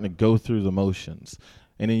just starting to go through the motions.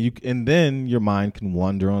 And then your mind can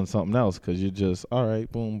wander on something else because you're just, all right,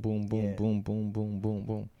 boom, boom, boom, boom, boom, boom, boom,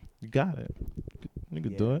 boom. You got it. You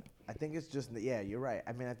can do it. I think it's just, you're right.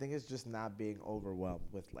 I mean, I think it's just not being overwhelmed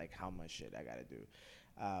with like how much shit I got to do.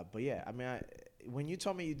 But yeah, I mean, when you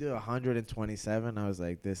told me you do 127, I was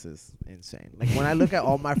like, this is insane. Like when I look at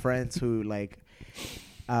all my friends who like,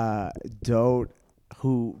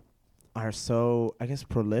 who are so, I guess,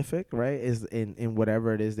 prolific, right? Is in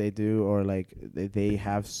whatever it is they do, or like they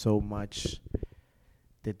have so much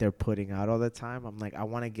that they're putting out all the time. I'm like, I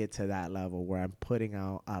want to get to that level where I'm putting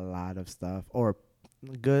out a lot of stuff, or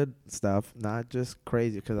good stuff, not just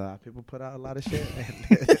crazy. Because a lot of people put out a lot of shit,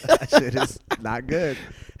 and that shit is not good.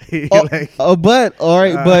 But all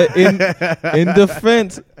right, but in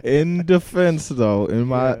defense though,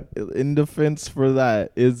 in defense for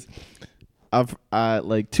that is, I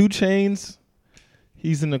like 2 Chainz.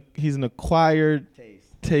 He's an acquired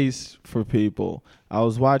taste for people. I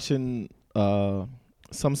was watching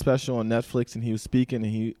some special on Netflix, and he was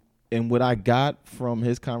speaking, and what I got from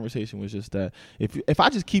his conversation was just that if I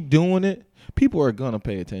just keep doing it, people are gonna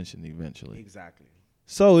pay attention eventually. Exactly.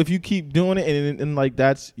 So if you keep doing it and like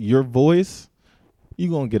that's your voice, you're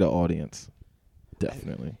gonna get an audience.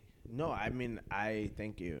 Definitely. No, I mean, I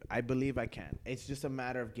thank you. I believe I can. It's just a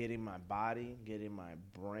matter of getting my body, getting my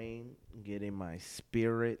brain, getting my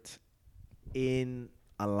spirit in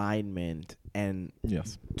alignment and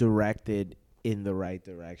directed in the right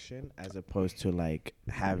direction, as opposed to like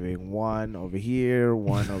having one over here,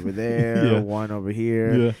 one over there, one over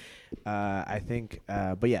here. I think,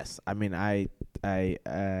 but yes, I mean, I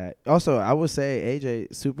also, I would say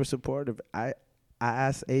AJ super supportive. I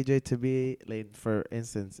asked AJ to be, like, for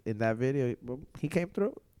instance, in that video, he came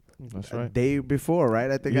through. That's right. A day before,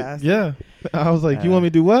 right? I think I asked. Yeah. I was like, you want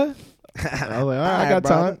me to do what? I was like, all right, I got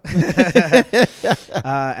time.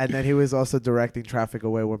 And then he was also directing traffic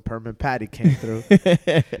away when Perman Patty came through.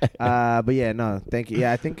 But yeah, no, thank you.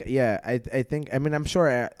 Yeah, I think, I think, I mean, I'm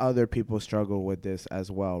sure other people struggle with this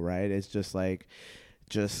as well, right? It's just like,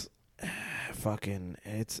 fucking,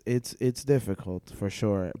 it's difficult for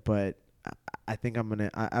sure. But I think I'm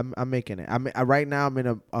making it. Right now I'm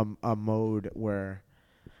in a mode where.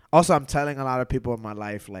 Also, I'm telling a lot of people in my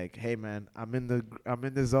life, like, "Hey, man, I'm in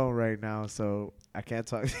the zone right now, so I can't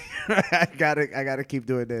talk. I gotta keep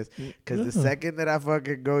doing this, because the second that I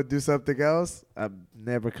fucking go do something else, I'm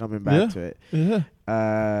never coming back to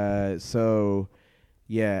it." So,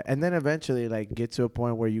 yeah, and then eventually, like, get to a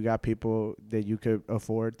point where you got people that you could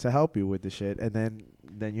afford to help you with the shit, and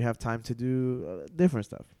then you have time to do different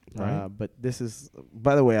stuff. Right. But this is,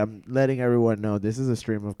 by the way, I'm letting everyone know this is a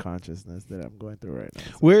stream of consciousness that I'm going through right now.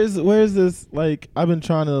 So. Where's this? Like, I've been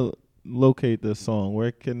trying to locate this song.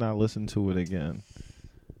 Where can I listen to it again?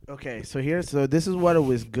 Okay, so this is what it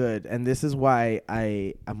was good, and this is why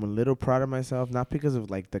I'm a little proud of myself, not because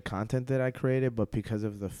of like the content that I created, but because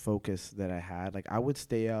of the focus that I had. Like, I would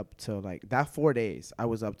stay up till like that 4 days. I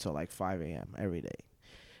was up till like 5 a.m. every day.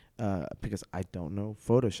 Because I don't know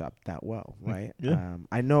Photoshop that well, right?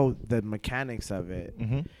 I know the mechanics of it,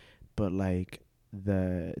 but like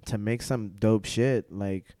to make some dope shit,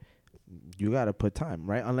 like you gotta put time,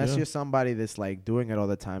 right? Unless you're somebody that's like doing it all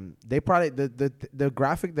the time. They probably the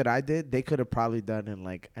graphic that I did, they could have probably done in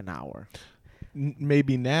like an hour.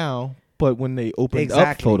 Maybe now, but when they opened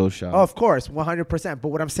up Photoshop, of course, 100%. But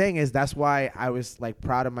what I'm saying is that's why I was like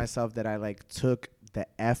proud of myself that I like took the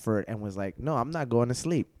effort and was like, no, I'm not going to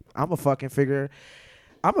sleep. I'm gonna figure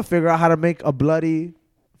out how to make a bloody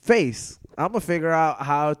face. I'm gonna figure out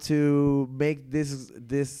how to make this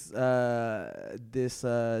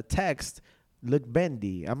text look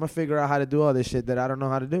bendy. I'm gonna figure out how to do all this shit that I don't know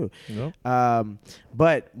how to do.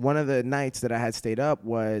 But one of the nights that I had stayed up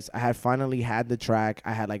was I had finally had the track.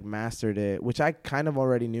 I had like mastered it, which I kind of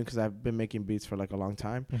already knew because I've been making beats for like a long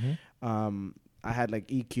time. I had like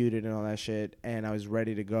EQ'd it and all that shit, and I was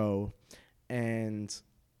ready to go. And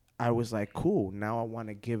I was like, cool, now I want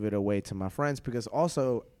to give it away to my friends, because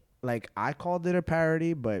also, like, I called it a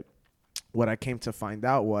parody, but what I came to find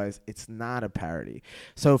out was it's not a parody.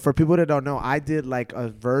 So for people that don't know, I did like a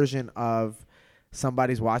version of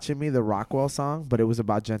Somebody's Watching Me, the Rockwell song, but it was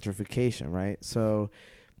about gentrification, right? So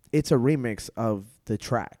it's a remix of the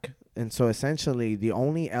track. And so essentially the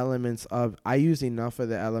only elements of, I used enough of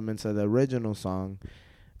the elements of the original song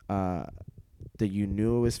that you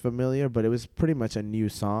knew it was familiar, but it was pretty much a new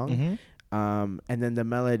song. And then the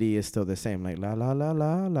melody is still the same, like la la la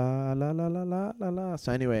la la la la la la la la.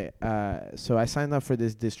 So anyway, so I signed up for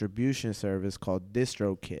this distribution service called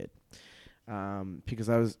DistroKid,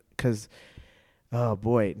 because oh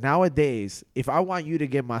boy, nowadays if I want you to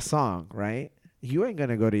get my song, right, you ain't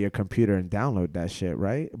gonna go to your computer and download that shit,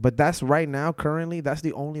 right? But that's right now, currently, that's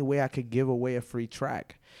the only way I could give away a free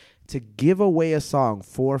track. To give away a song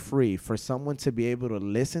for free, for someone to be able to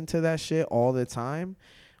listen to that shit all the time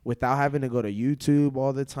without having to go to YouTube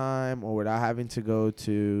all the time, or without having to go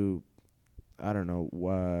to, I don't know,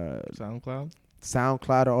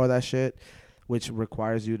 SoundCloud or all that shit, which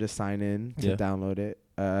requires you to sign in to download it.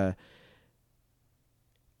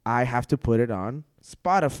 I have to put it on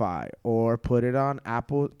Spotify or put it on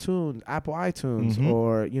Apple iTunes,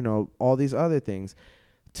 or, you know, all these other things.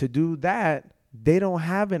 To do that, they don't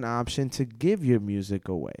have an option to give your music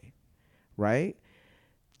away, right?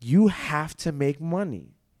 you have to make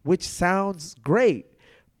money, which sounds great,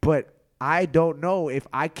 but I don't know if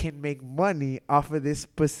I can make money off of this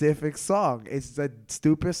specific song. It's a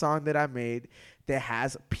stupid song that I made that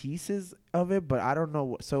has pieces of it, but I don't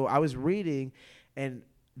know. So I was reading, and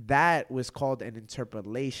that was called an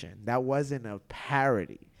interpolation. That wasn't a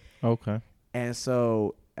parody. Okay. And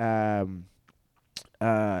so the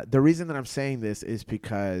reason that I'm saying this is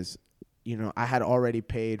because, you know, I had already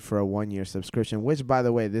paid for a 1-year subscription, which, by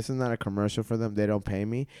the way, this is not a commercial for them. They don't pay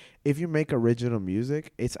me. If you make original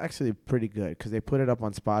music, it's actually pretty good because they put it up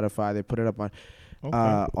on Spotify. They put it up on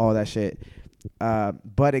all that shit.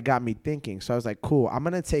 But it got me thinking. So I was like, cool, I'm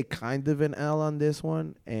going to take kind of an L on this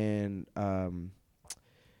one and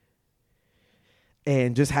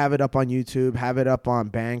just have it up on YouTube, have it up on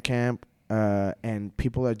Bandcamp. And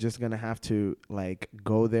people are just going to have to like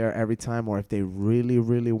go there every time, or if they really,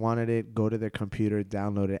 really wanted it, go to their computer,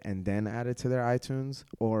 download it, and then add it to their iTunes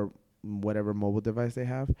or whatever mobile device they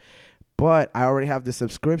have. But I already have the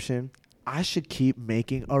subscription. I should keep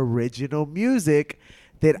making original music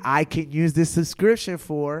that I can use this subscription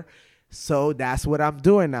for. So that's what I'm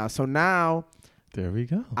doing now. So now there we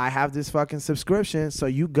go. I have this fucking subscription, so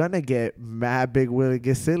you gonna get mad Big Willie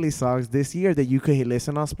Get Silly songs this year that you could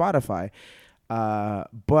listen on Spotify.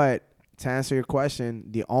 But to answer your question,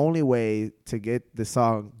 the only way to get the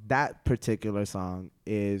song, that particular song,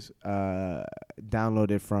 is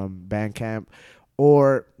download it from Bandcamp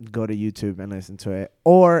or go to YouTube and listen to it.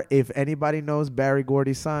 Or if anybody knows Barry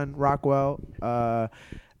Gordy's son, Rockwell,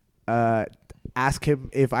 ask him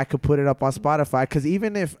if I could put it up on Spotify. Because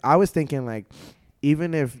even if I was thinking like,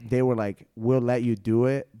 even if they were like, we'll let you do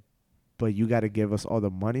it, but you got to give us all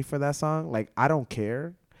the money for that song, like, I don't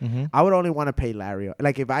care. Mm-hmm. I would only want to pay Larry.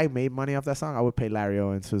 Like, if I made money off that song, I would pay Larry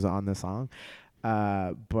Owens, who's on the song.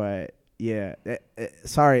 But, yeah.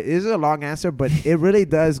 Sorry, this is a long answer, but it really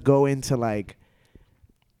does go into, like,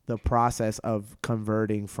 the process of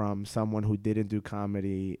converting from someone who didn't do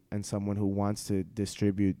comedy and someone who wants to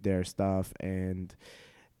distribute their stuff and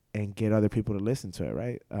get other people to listen to it,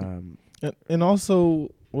 right? And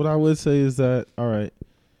also, what I would say is that, all right,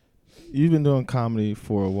 you've been doing comedy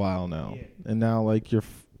for a while now, and now like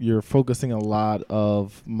you're focusing a lot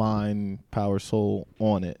of mind, power, soul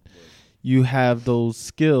on it. You have those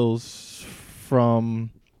skills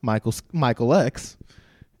from Michael X.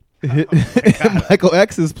 Michael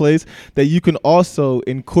X's place that you can also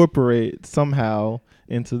incorporate somehow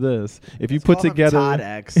into this. If you put together Todd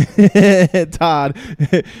X. Todd,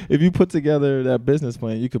 if you put together that business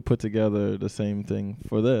plan, you could put together the same thing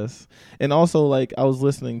for this. And also, like, I was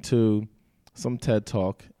listening to some TED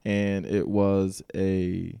Talk, and it was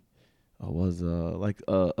a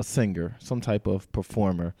singer, some type of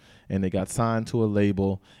performer, and they got signed to a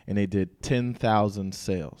label, and they did 10,000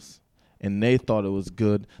 sales, and they thought it was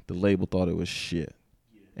good. The label thought it was shit,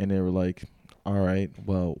 and they were like, all right,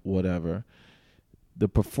 well, whatever. The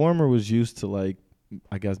performer was used to, like,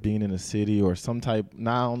 I guess being in a city or some type, I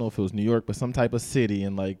don't know if it was New York, but some type of city,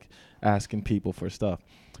 and like asking people for stuff.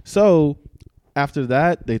 So after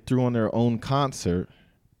that, they threw on their own concert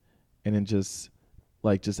and then just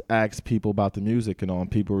asked people about the music and all. And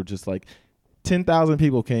people were just like, 10,000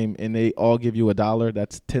 people came and they all give you $1.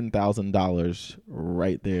 That's $10,000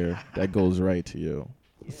 right there. That goes right to you.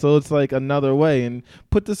 Yeah. So it's like another way. And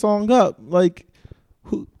put the song up. Like,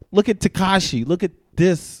 look at Tekashi. Look at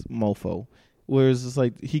this mofo. Whereas it's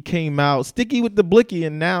like he came out sticky with the blicky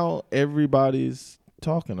and now everybody's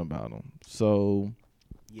talking about him. So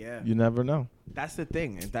yeah, you never know. That's the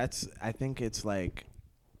thing. I think it's like,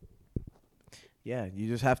 yeah, you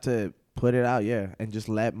just have to put it out, and just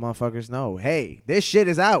let motherfuckers know, hey, this shit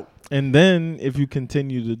is out. And then if you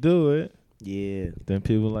continue to do it, then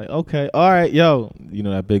people are like, okay, all right, yo, you know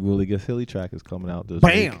that Big Willie Gets Silly track is coming out this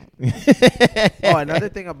week. Oh, another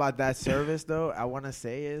thing about that service though, I want to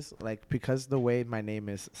say is, like, because the way my name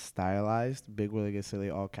is stylized, Big Willie Gets Silly,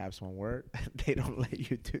 all caps, one word, they don't let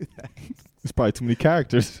you do that. It's probably too many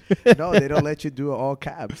characters. No, they don't let you do all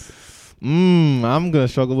caps. I'm gonna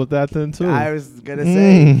struggle with that then too. I was gonna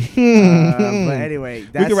say, but anyway,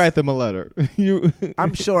 we can write them a letter.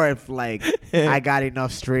 I'm sure if like I got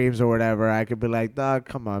enough streams or whatever, I could be like, dog,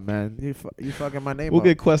 come on, man, you fucking my name. We'll up.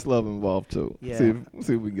 get Questlove involved too. Yeah. See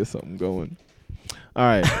if we can get something going. All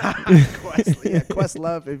right.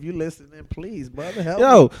 Questlove, if you listening, please, brother, help me.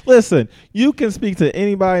 Yo, listen, you can speak to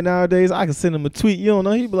anybody nowadays. I can send him a tweet. You don't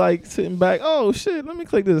know. He'd be like sitting back. Oh, shit, let me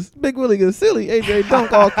click this. Big Willie gets silly. AJ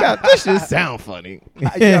Dunk all cap. This shit sound funny.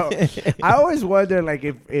 Yo, I always wonder, like,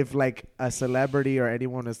 if like a celebrity or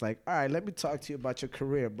anyone is like, all right, let me talk to you about your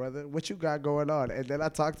career, brother. What you got going on? And then I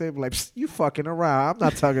talk to him like, you fucking around. I'm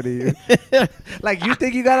not talking to you. Like, you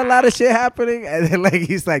think you got a lot of shit happening? And then like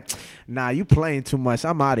he's like, nah, you playing too much.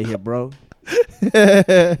 I'm out of here, bro.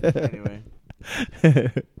 Anyway.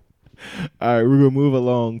 All right, we're going to move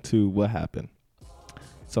along to what happened.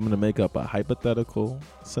 So I'm going to make up a hypothetical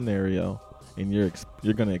scenario, and you're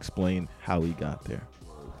going to explain how he got there.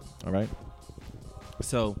 All right?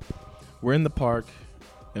 So we're in the park,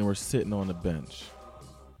 and we're sitting on a bench.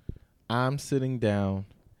 I'm sitting down,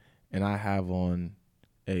 and I have on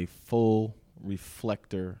a full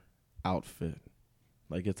reflector outfit.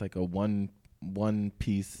 Like it's like a one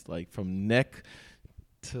piece, like from neck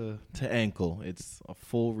to ankle. It's a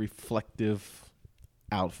full reflective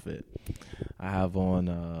outfit. I have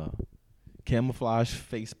on camouflage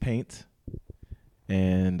face paint,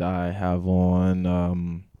 and I have on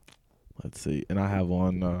and I have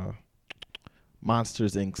on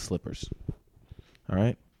Monsters Inc. slippers. All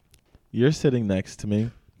right, you're sitting next to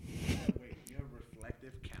me.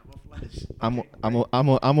 I'm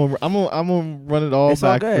gonna run it all it's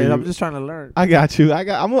back all good. for you. I'm just trying to learn. I got you.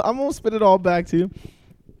 I'm gonna spit it all back to you.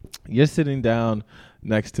 You're sitting down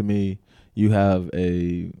next to me. You have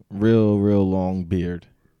a real long beard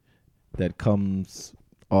that comes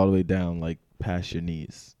all the way down, like past your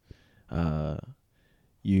knees.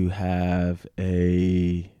 You have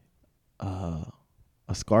a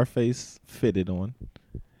Scarface fitted on,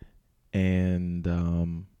 and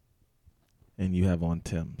you have on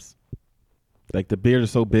Tim's. Like the beard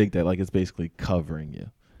is so big that like it's basically covering you.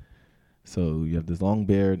 So you have this long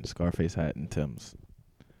beard, Scarface hat, and Tim's.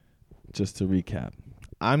 Just to recap,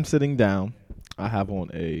 I'm sitting down. I have on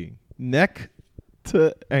a neck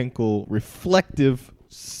to ankle reflective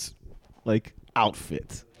like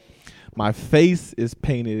outfit. My face is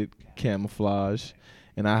painted camouflage,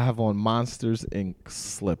 and I have on Monsters Inc.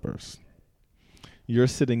 slippers. You're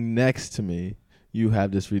sitting next to me. You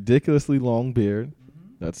have this ridiculously long beard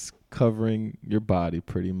that's covering your body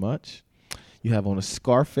pretty much. You have on a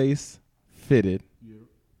Scarface fitted,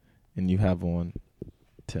 and you have on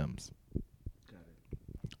Tim's.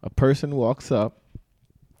 A person walks up,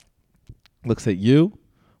 looks at you,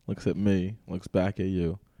 looks at me, looks back at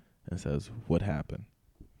you, and says, "What happened?"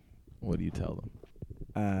 What do you tell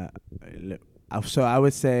them? So I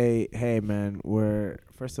would say, hey, man,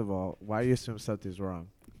 first of all, why do you assume something's wrong?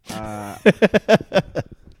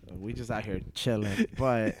 We just out here chilling.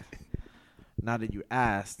 But now that you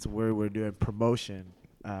asked, we're doing promotion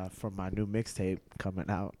for my new mixtape coming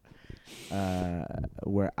out,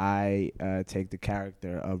 where I take the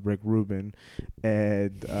character of Rick Rubin,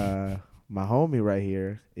 and my homie right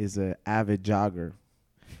here is an avid jogger.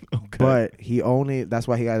 Okay. But that's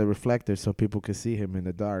why he got a reflector so people could see him in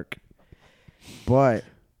the dark. But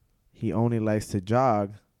he only likes to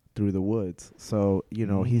jog through the woods. So, you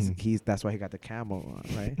know, he's that's why he got the camo on,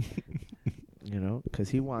 right? You know, because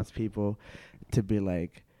he wants people to be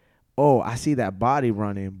like, oh, I see that body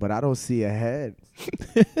running, but I don't see a head.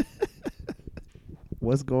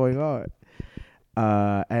 What's going on?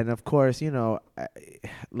 And of course, you know,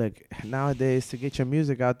 look, nowadays to get your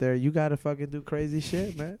music out there, you gotta fucking do crazy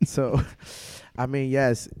shit, man. So, I mean,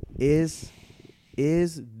 yes, is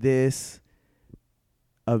this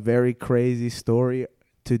a very crazy story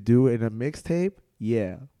to do in a mixtape?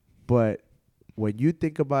 Yeah, but when you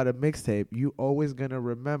think about a mixtape, you always gonna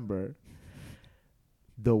remember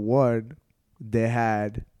the one that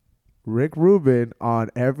had Rick Rubin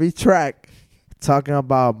on every track talking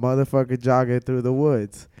about motherfucker jogging through the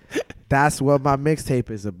woods. That's what my mixtape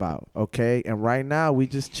is about, okay? And right now, we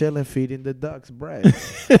just chilling, feeding the ducks bread.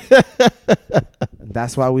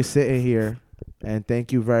 That's why we sitting here, and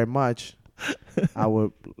thank you very much.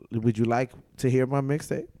 Would you like to hear my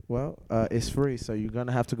mixtape? Well, it's free, so you're going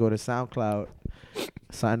to have to go to SoundCloud,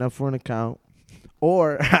 sign up for an account,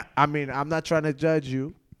 or, I mean, I'm not trying to judge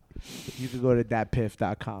you. You can go to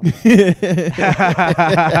thatpiff.com.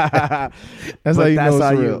 That's how you know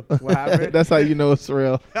it's real. What happened? That's how you know it's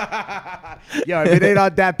real. Yo, if it ain't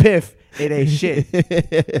on that piff, it ain't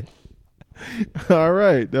shit. All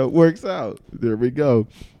right, that works out. There we go.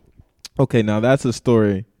 Okay, now that's a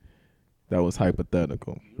story that was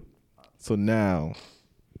hypothetical. So now,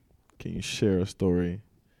 can you share a story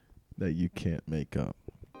that you can't make up?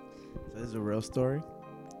 This is a real story?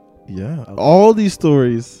 Yeah. Okay. All these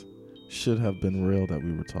stories should have been real that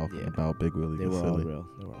we were talking about Big Willie. They Get were all Silly. real.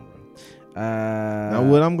 They were all real. Now,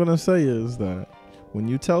 what I'm gonna say is that when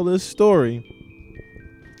you tell this story,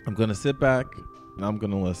 I'm gonna sit back and I'm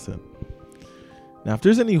gonna listen. Now, if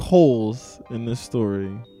there's any holes in this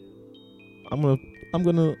story, I'm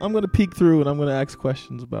gonna peek through and I'm gonna ask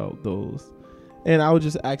questions about those. And I would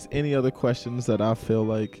just ask any other questions that I feel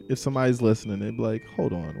like if somebody's listening, they'd be like,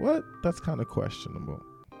 hold on, what? That's kind of questionable.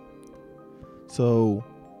 So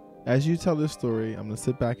as you tell this story, I'm going to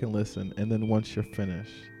sit back and listen. And then once you're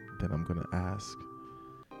finished, then I'm going to ask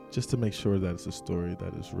just to make sure that it's a story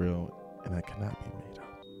that is real and that cannot be made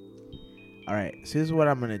up. All right. So here's what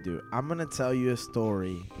I'm going to do. I'm going to tell you a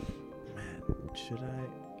story. Man, should I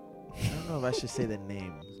don't know if I should say the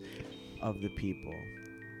names of the people.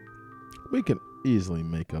 We can easily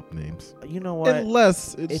make up names. You know what?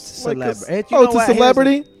 Unless It's it's a like celebrity. it's a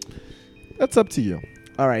celebrity? That's up to you.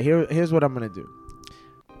 All right. Here's what I'm going to do.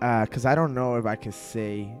 Because I don't know if I can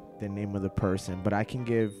say the name of the person, but I can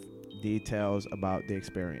give details about the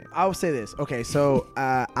experience. I'll say this. Okay, so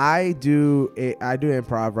I do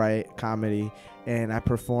improv, right? Comedy, and I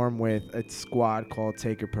perform with a squad called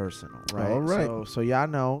Take It Personal, right? All right. So y'all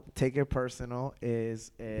know Take It Personal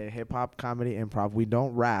is a hip hop comedy improv. We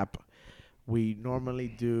don't rap. We normally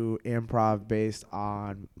do improv based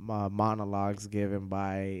on monologues given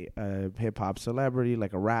by a hip-hop celebrity,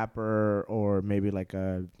 like a rapper or maybe like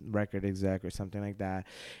a record exec or something like that.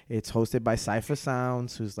 It's hosted by Cypher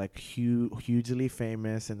Sounds, who's like hugely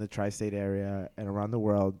famous in the tri-state area and around the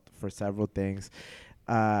world for several things.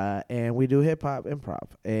 And we do hip-hop improv.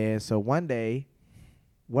 And so one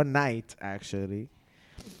night, actually,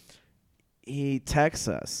 he texts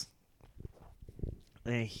us.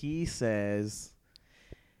 And he says,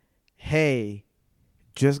 hey,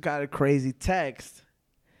 just got a crazy text.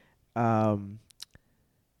 And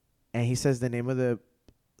he says the name of the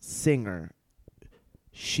singer.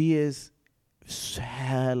 She is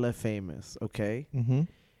hella famous, okay? Mm-hmm.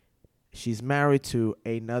 She's married to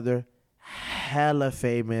another hella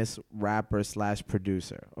famous rapper /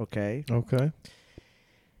 producer, okay? Okay.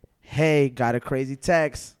 Hey, got a crazy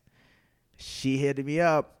text. She hit me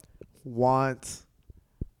up, wants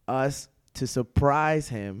us to surprise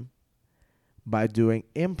him by doing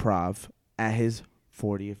improv at his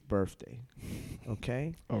 40th birthday.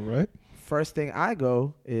 Okay? All right. First thing I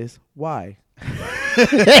go is, why?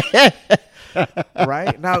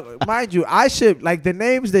 Right? Now, mind you, I should, like, the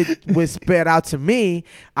names that was spit out to me,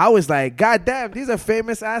 I was like, God damn, these are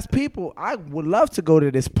famous ass people. I would love to go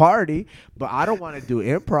to this party, but I don't want to do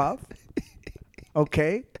improv.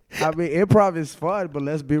 Okay? I mean, improv is fun, but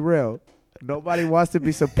let's be real. Nobody wants to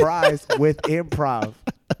be surprised with improv.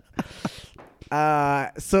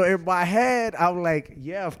 So in my head, I'm like,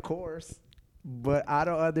 yeah, of course. But I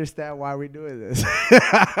don't understand why we're doing this.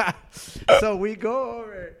 So we go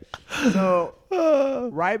over. So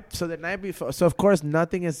the night before. So of course,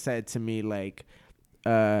 nothing is said to me like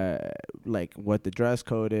what the dress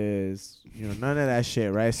code is. You know, none of that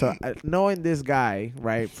shit, right? So knowing this guy,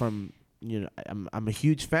 right, from, you know, I'm a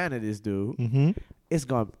huge fan of this dude. Mm-hmm. It's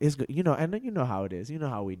you know, and you know how it is. You know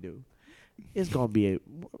how we do. There's gonna be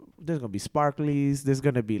sparklies. There's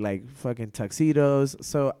gonna be like fucking tuxedos.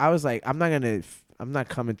 So I was like, I'm not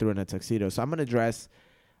coming through in a tuxedo. So I'm gonna dress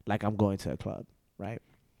like I'm going to a club, right?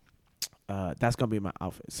 That's gonna be my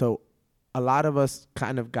outfit. So a lot of us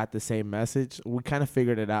kind of got the same message. We kind of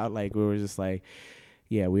figured it out. Like we were just like,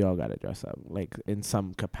 yeah, we all gotta dress up, like in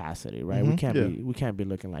some capacity, right? Mm-hmm. We can't be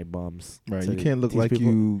looking like bums. Right. You can't look like people.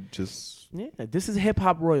 You just. Yeah, this is hip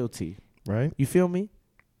hop royalty. Right. You feel me?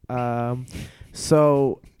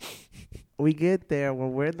 So we get there.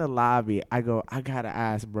 When we're in the lobby, I go, I gotta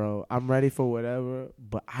ask, bro. I'm ready for whatever,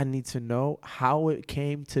 but I need to know how it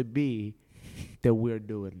came to be that we're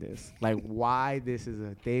doing this. Like, why this is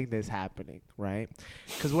a thing that's happening, right?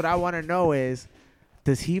 Because what I want to know is,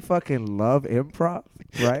 does he fucking love improv,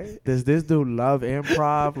 right? Does this dude love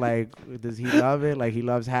improv? Like, does he love it? Like, he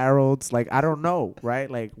loves Harold's? Like, I don't know, right?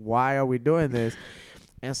 Like, why are we doing this?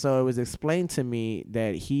 And so it was explained to me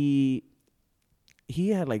that he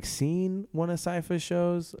had, like, seen one of Cypher's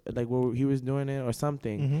shows, like, where he was doing it or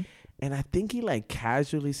something. Mm-hmm. And I think he, like,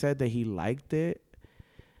 casually said that he liked it.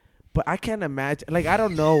 But I can't imagine. Like, I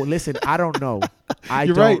don't know. Listen, I don't know.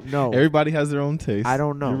 You're right. Know. Everybody has their own taste. I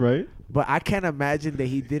don't know. You're right. But I can't imagine that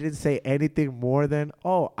he didn't say anything more than,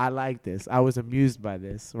 oh, I like this. I was amused by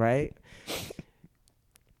this, right?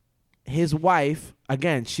 His wife,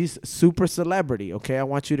 again, she's super celebrity, okay? I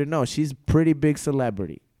want you to know. She's pretty big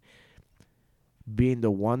celebrity. Being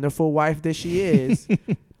the wonderful wife that she is,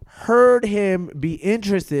 heard him be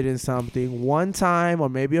interested in something one time or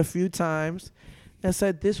maybe a few times, and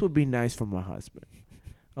said, this would be nice for my husband.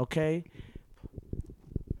 Okay?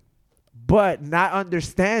 But not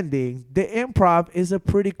understanding the improv is a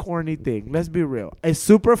pretty corny thing. Let's be real. It's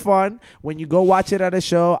super fun. When you go watch it at a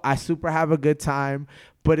show, I super have a good time.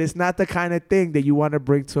 But it's not the kind of thing that you want to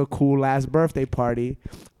bring to a cool ass birthday party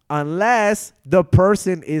unless the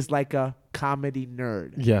person is like a comedy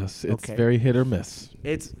nerd. Yes, it's very hit or miss.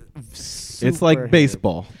 It's like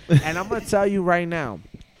baseball. And I'm going to tell you right now,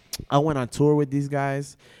 I went on tour with these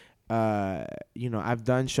guys. I've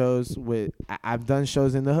done shows in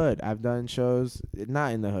the hood. I've done shows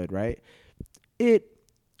not in the hood, right? It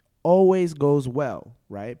always goes well,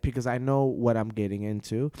 right? Because I know what I'm getting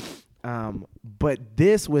into. But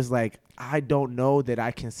this was like, I don't know that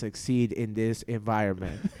I can succeed in this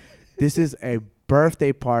environment. This is a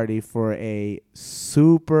birthday party for a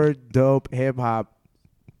super dope hip hop,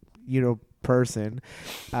 person.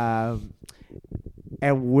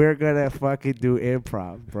 And we're gonna fucking do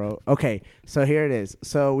improv, bro. Okay, so here it is.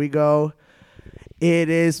 So we go. It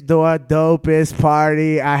is the dopest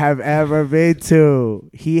party I have ever been to.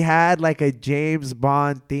 He had like a James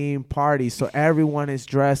Bond themed party, so everyone is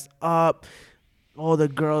dressed up. All the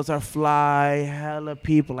girls are fly. Hella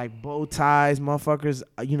people like bow ties, motherfuckers.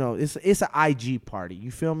 It's an IG party. You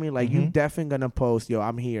feel me? Like you definitely gonna post, yo,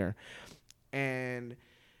 I'm here, and.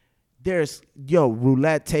 There's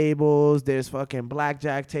roulette tables. There's fucking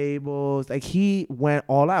blackjack tables. Like he went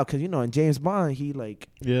all out because in James Bond he like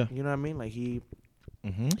you know what I mean. Like he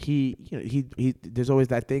there's always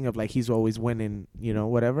that thing of like he's always winning.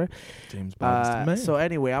 Whatever. James Bond is the man. So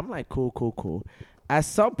anyway, I'm like cool. At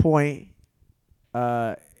some point,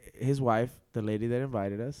 his wife, the lady that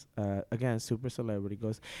invited us, again super celebrity,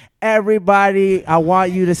 goes, "Everybody, I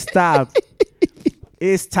want you to stop."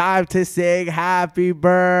 It's time to sing happy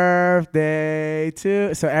birthday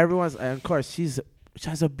to. So everyone's, and of course, she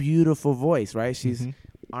has a beautiful voice, right? She's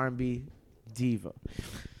R&B diva.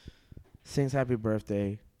 Sings happy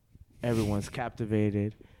birthday. Everyone's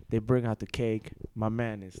captivated. They bring out the cake. My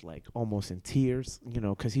man is like almost in tears,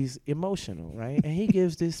 because he's emotional, right? And he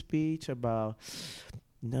gives this speech about,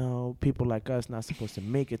 no, people like us not supposed to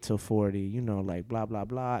make it till 40, like blah, blah,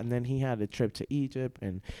 blah. And then he had a trip to Egypt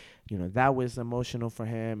and, that was emotional for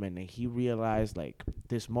him. And then he realized like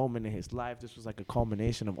this moment in his life, this was like a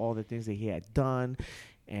culmination of all the things that he had done.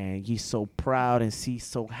 And he's so proud and he's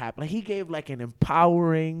so happy. Like he gave like an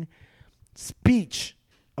empowering speech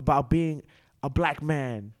about being a black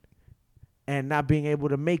man and not being able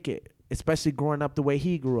to make it, especially growing up the way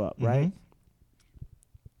he grew up, right?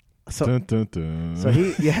 So, dun, dun, dun. So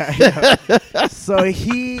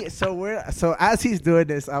he, so as he's doing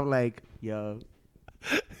this, I'm like, yo,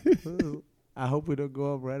 I hope we don't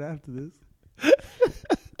go up right after this.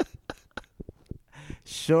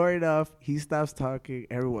 Sure enough, he stops talking.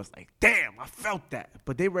 Everyone's like, damn, I felt that.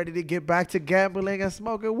 But they ready to get back to gambling and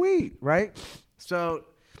smoking weed, right? So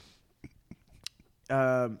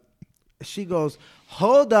she goes,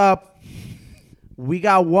 hold up. We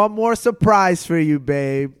got one more surprise for you,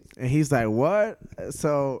 babe. And he's like, what?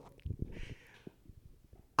 So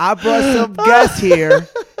I brought some guests here,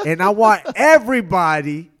 and I want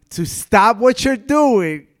everybody to stop what you're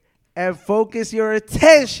doing and focus your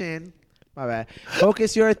attention. My bad.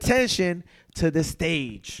 Focus your attention to the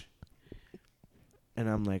stage. And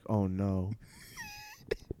I'm like, oh, no.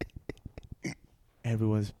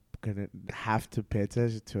 Everyone's going to have to pay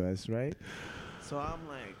attention to us, right? So I'm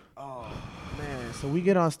like, oh, man. So we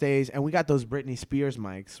get on stage, and we got those Britney Spears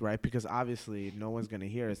mics, right? Because obviously no one's going to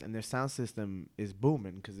hear us. And their sound system is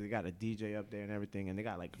booming because they got a DJ up there and everything. And they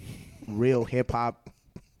got, like, real hip-hop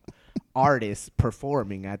artists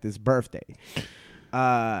performing at this birthday.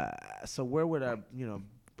 So we're with our,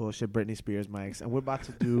 bullshit Britney Spears mics, and we're about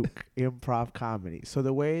to do improv comedy. So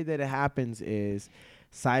the way that it happens is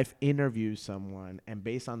Saif interviews someone, and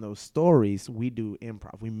based on those stories, we do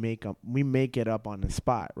improv. We make it up on the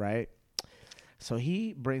spot, right? So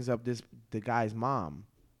he brings up the guy's mom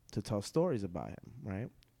to tell stories about him, right?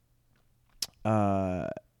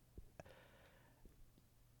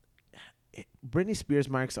 Britney Spears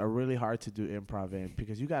mics are really hard to do improv in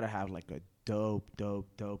because you got to have like a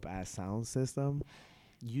dope ass sound system.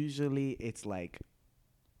 Usually it's like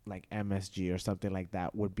MSG or something like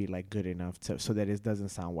that would be like good enough so that it doesn't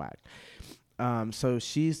sound whack. So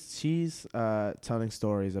she's telling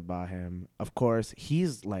stories about him. Of course,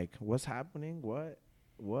 he's like, what's happening? What?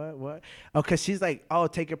 Oh, cause she's like, oh,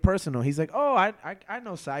 take it personal. He's like, oh, I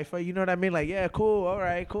know Cypher. You know what I mean? Like, yeah, cool. All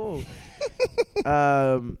right, cool.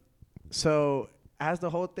 So as the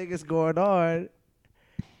whole thing is going on,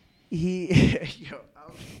 I'm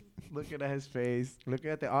looking at his face, looking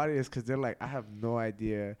at the audience, because they're like, I have no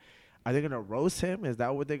idea. Are they gonna roast him? Is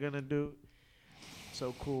that what they're gonna do?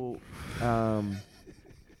 So cool.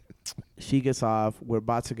 She gets off. We're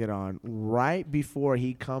about to get on. Right before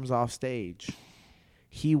he comes off stage,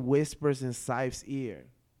 he whispers in Sife's ear,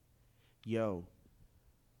 "Yo,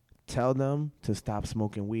 tell them to stop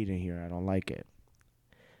smoking weed in here. I don't like it."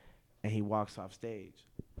 And he walks off stage.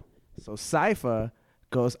 So Cypher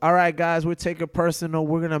goes, "All right, guys, we're taking personal.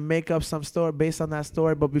 We're going to make up some story based on that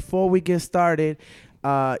story. But before we get started,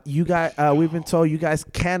 we've been told you guys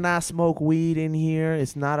cannot smoke weed in here.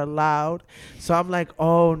 It's not allowed." So I'm like,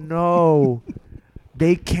 oh, no.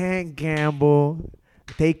 They can't gamble.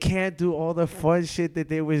 They can't do all the fun shit that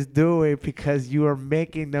they was doing because you were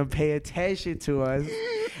making them pay attention to us.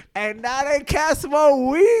 And now they can't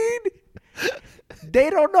smoke weed. They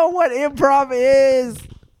don't know what improv is.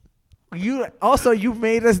 You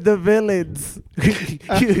made us the villains.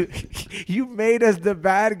 you made us the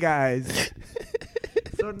bad guys.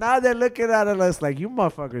 So now they're looking at us like, you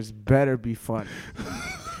motherfuckers better be funny.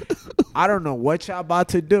 I don't know what y'all about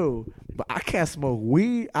to do, but I can't smoke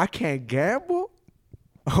weed. I can't gamble.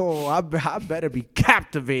 Oh, I better be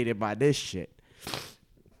captivated by this shit.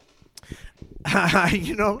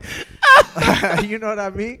 You know what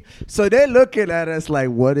I mean? So they're looking at us like,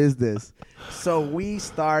 what is this? So we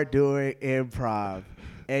start doing improv.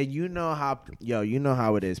 And you know how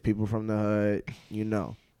it is. People from the hood, you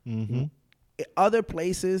know. Mm-hmm. Other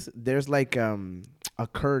places, there's like a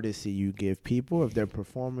courtesy you give people if they're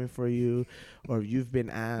performing for you, or if you've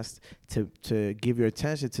been asked to give your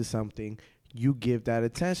attention to something, you give that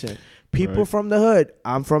attention. People from the hood,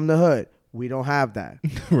 I'm from the hood. We don't have that.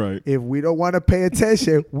 Right. If we don't want to pay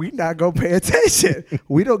attention, we not going to pay attention.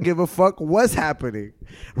 We don't give a fuck what's happening.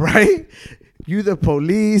 Right? You the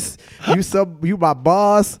police. You my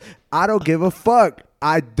boss. I don't give a fuck.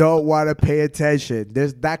 I don't want to pay attention.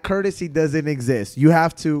 That courtesy doesn't exist. You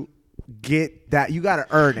have to get that. You got to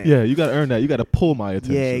earn it. Yeah, you got to earn that. You got to pull my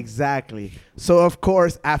attention. Yeah, exactly. So, of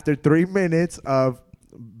course, after 3 minutes of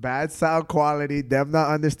bad sound quality, them not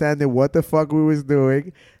understanding what the fuck we was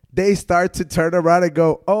doing, they start to turn around and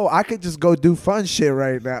go, oh, I could just go do fun shit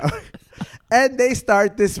right now. And they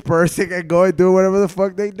start dispersing and go and do whatever the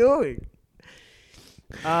fuck they doing.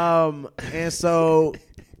 And so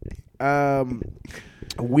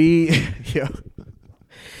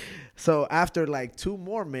so after like 2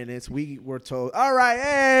 more minutes, we were told, all right,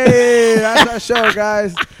 hey, that's our show,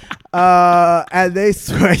 guys. And they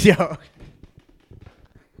swear, yo.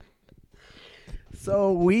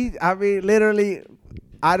 So literally,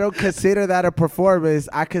 I don't consider that a performance.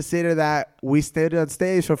 I consider that we stayed on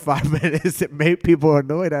stage for 5 minutes and made people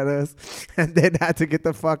annoyed at us and then had to get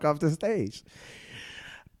the fuck off the stage.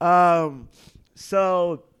 So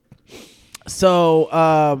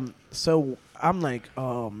I'm like,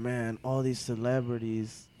 oh man, all these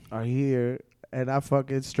celebrities are here and I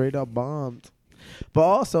fucking straight up bombed. But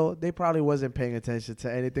also, they probably wasn't paying attention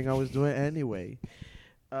to anything I was doing anyway.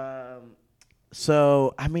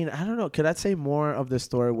 So, I mean, I don't know. Could I say more of the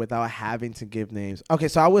story without having to give names? Okay,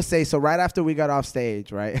 so I would say, so right after we got off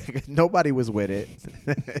stage, right? Nobody was with it.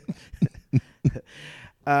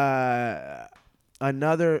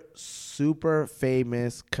 Another super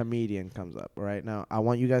famous comedian comes up right now. I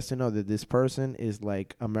want you guys to know that this person is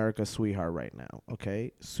like America's sweetheart right now,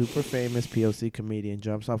 okay? Super famous POC comedian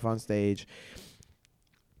jumps off on stage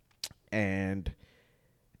and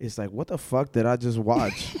it's like, what the fuck did I just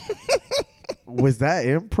watch? Was that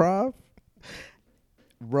improv?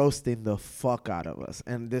 Roasting the fuck out of us.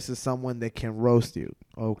 And this is someone that can roast you,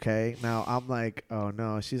 okay? Now, I'm like, oh,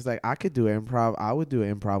 no. She's like, I could do improv. I would do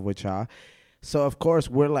improv with y'all. So, of course,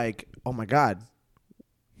 we're like, oh, my God.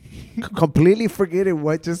 Completely forgetting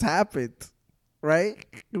what just happened, right?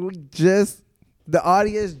 The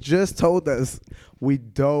audience just told us we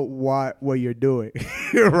don't want what you're doing,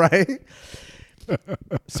 right?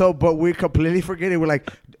 So, but we're completely forgetting. We're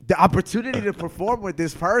like, the opportunity to perform with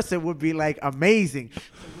this person would be like amazing. So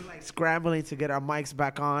we're like scrambling to get our mics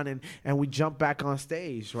back on and we jump back on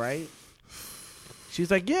stage, right?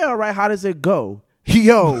 She's like, yeah, all right, how does it go?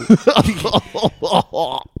 Yo,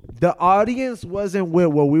 the audience wasn't with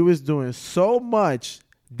what we was doing so much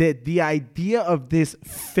that the idea of this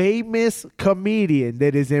famous comedian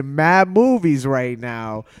that is in mad movies right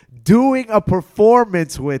now doing a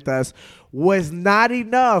performance with us was not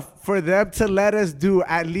enough for them to let us do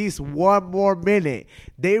at least 1 more minute.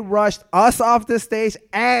 They rushed us off the stage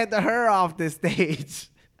and her off the stage.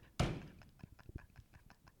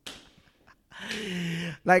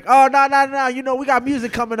 Like, oh, no. You know, we got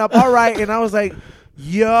music coming up. All right. And I was like,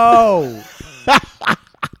 yo,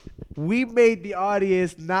 we made the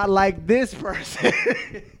audience not like this person.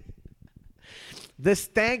 The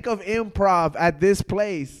stank of improv at this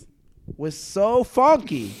place was so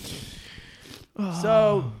funky.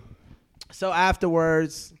 So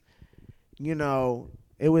afterwards, you know,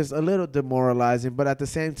 it was a little demoralizing, but at the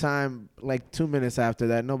same time, like 2 minutes after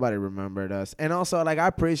that, nobody remembered us. And also, like, I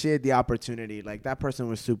appreciate the opportunity. Like, that person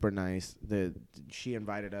was super nice. She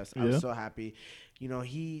invited us. I was so happy. You know,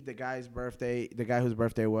 the guy whose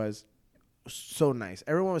birthday was, so nice.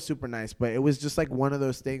 Everyone was super nice, but it was just like one of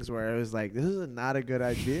those things where it was like, this is not a good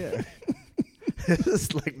idea. This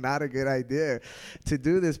is like not a good idea to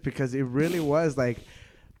do this, because it really was like,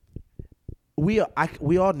 we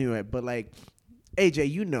all knew it, but like, AJ,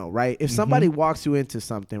 you know, right? If somebody walks you into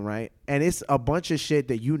something, right, and it's a bunch of shit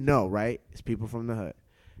that you know, right? It's people from the hood.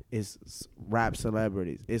 It's rap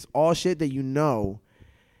celebrities. It's all shit that you know.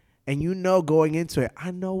 And you know going into it,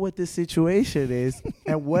 I know what this situation is,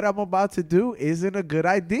 and what I'm about to do isn't a good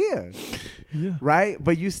idea, right?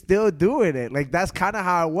 But you still doing it. Like, that's kind of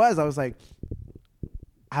how it was. I was like,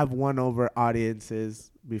 I've won over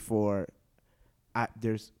audiences before.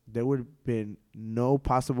 There would have been no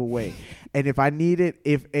possible way. And if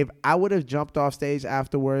I would have jumped off stage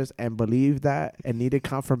afterwards and believed that and needed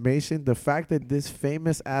confirmation, the fact that this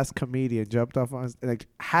famous ass comedian jumped off on, like,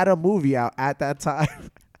 had a movie out at that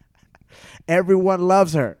time. Everyone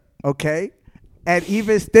loves her, okay? And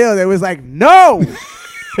even still, they was like, no,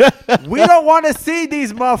 we don't want to see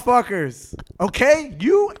these motherfuckers, okay?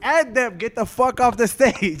 You and them get the fuck off the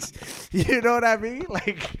stage. You know what I mean?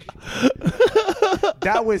 Like,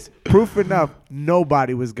 that was proof enough.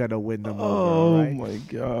 Nobody was going to win them over, right? Oh, my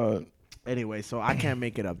God. Anyway, so I can't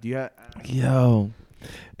make it up. Do you have... Yo.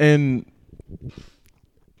 And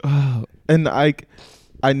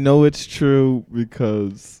I know it's true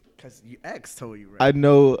because your ex told you, right? I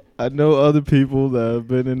know other people that have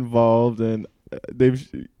been involved, and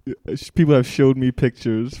people have showed me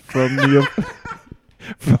pictures from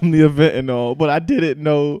from the event and all, but I didn't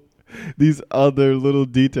know these other little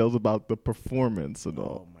details about the performance and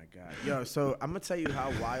all. Oh my God. Yo, so I'm gonna tell you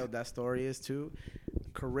how wild that story is too.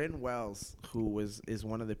 Corinne Wells, who is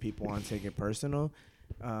one of the people on Take It Personal,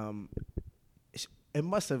 it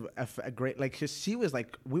must have a great, like, cause she was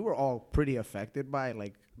like, we were all pretty affected by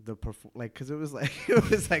like cause it was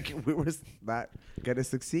like we were not gonna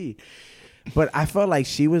succeed. But I felt like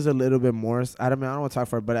she was a little bit more, I don't want to talk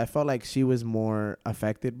for her, but I felt like she was more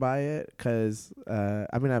affected by it, cause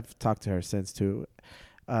I've talked to her since too.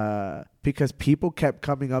 Because people kept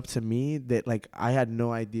coming up to me that like I had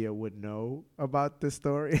no idea would know about this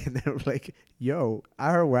story, and they were like, yo,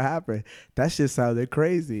 I heard what happened. That shit sounded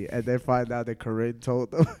crazy. And then find out that Corinne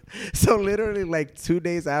told them. So literally like 2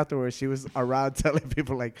 days afterwards, she was around telling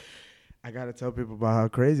people like, I gotta tell people about how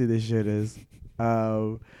crazy this shit is.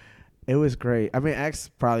 It was great. I mean, X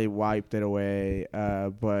probably wiped it away,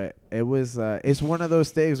 but it was it's one of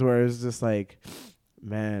those things where it's just like,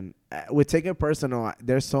 man, with Take It Personal,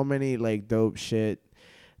 there's so many like dope shit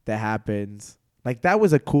that happens. Like, that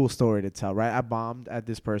was a cool story to tell, right? I bombed at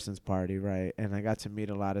this person's party, right? And I got to meet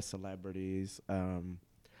a lot of celebrities.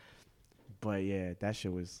 But yeah,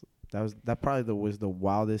 that probably was the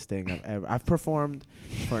wildest thing I've performed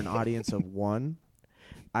for an audience of one.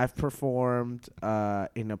 I've performed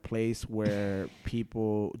in a place where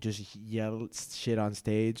people just yell shit on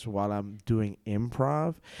stage while I'm doing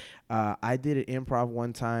improv. I did an improv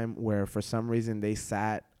one time where for some reason they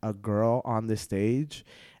sat a girl on the stage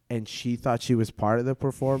and she thought she was part of the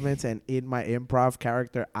performance. And in my improv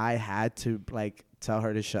character, I had to like tell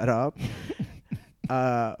her to shut up.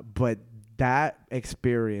 But that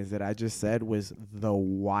experience that I just said was the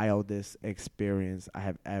wildest experience I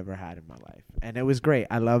have ever had in my life. And it was great.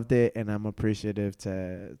 I loved it, and I'm appreciative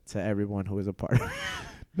to everyone who was a part of it.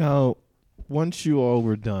 Now, once you all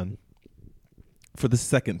were done, for the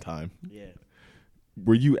second time,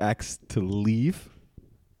 were you asked to leave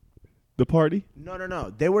the party? No.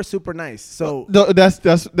 They were super nice. So no, that's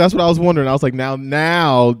what I was wondering. I was like,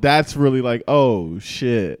 now that's really like, oh,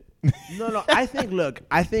 shit. No. I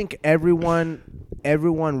think everyone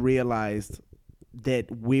realized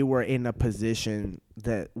that we were in a position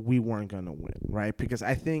that we weren't going to win, right? Because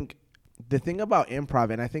I think the thing about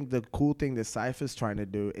improv, and I think the cool thing that Cypher's trying to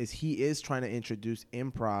do, is he is trying to introduce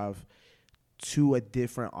improv to a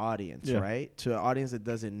different audience, right? To an audience that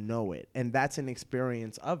doesn't know it. And that's an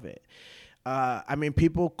experience of it. I mean,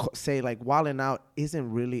 people say like Wildin' Out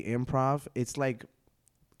isn't really improv. It's like,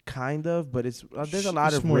 kind of, but it's there's a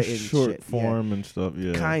lot of more written short shit. form and stuff,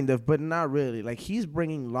 kind of, but not really. Like, he's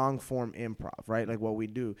bringing long form improv, right? Like what we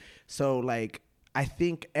do. So like I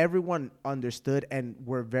think everyone understood and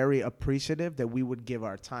were very appreciative that we would give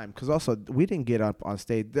our time. Because also, we didn't get up on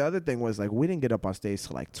stage. The other thing was, like, we didn't get up on stage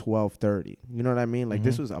till, like, 12:30. You know what I mean? Like,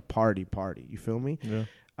 this was a party. You feel me?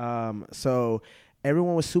 Yeah. So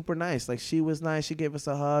everyone was super nice. Like, she was nice. She gave us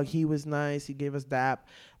a hug. He was nice. He gave us dap.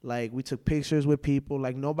 Like, we took pictures with people.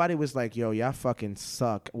 Like, nobody was like, yo, y'all fucking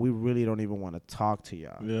suck. We really don't even want to talk to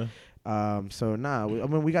y'all. Yeah. So,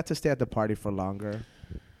 we got to stay at the party for longer.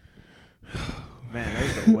 Man, that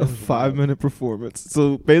was the worst 5-minute performance.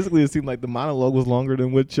 So basically, it seemed like the monologue was longer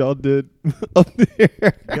than what y'all did up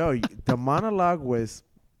there. Yo, the monologue was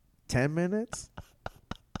 10 minutes.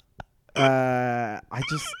 I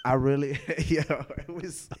really, it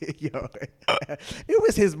was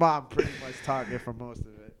his mom pretty much talking for most of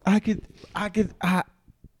it. I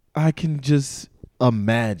can just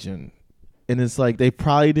imagine. And it's like they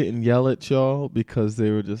probably didn't yell at y'all because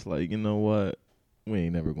they were just like, you know what? We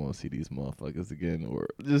ain't never gonna see these motherfuckers again, or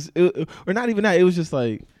or not even that. It was just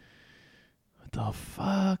like, what the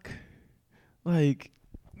fuck? Like,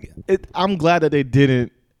 I'm glad that they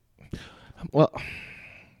didn't. Well,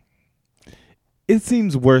 it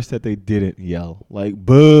seems worse that they didn't yell like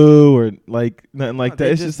boo or like nothing like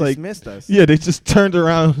that. It's just like dismissed us. Yeah, they just turned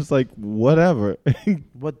around and was like whatever,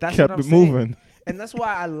 but that's kept what I'm it saying. moving. And that's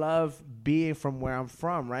why I love being from where I'm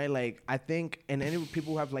from, right? Like, I think, and any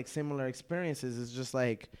people who have, like, similar experiences, it's just,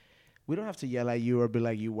 like, we don't have to yell at you or be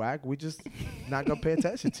like, you whack. We just not going to pay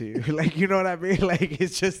attention to you. Like, you know what I mean? Like,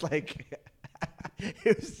 it's just, like,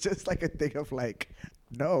 it was just, like, a thing of, like,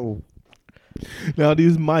 no. Now,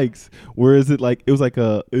 these mics, where is it, like, it was, like,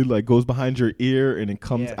 it, like, goes behind your ear and it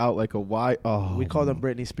comes out like a wide, we call them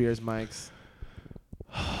Britney Spears mics.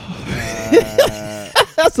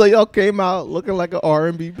 So y'all came out looking like an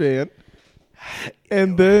R&B band,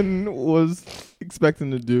 and then was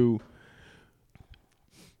expecting to do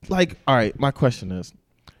like, all right. My question is,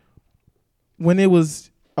 when it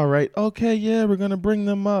was all right, okay, yeah, we're gonna bring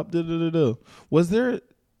them up. Was there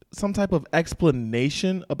some type of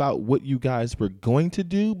explanation about what you guys were going to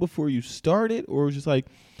do before you started, or was it just like,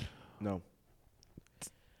 no?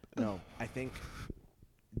 I think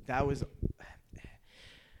that was.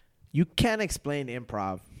 You can't explain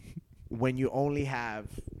improv when you only have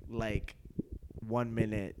like 1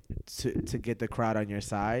 minute to get the crowd on your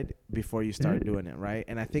side before you start doing it, right?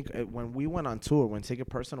 And I think when we went on tour, when Take It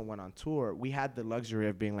Personal went on tour, we had the luxury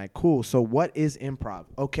of being like, cool, so what is improv?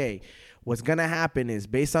 Okay, what's going to happen is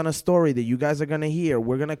based on a story that you guys are going to hear,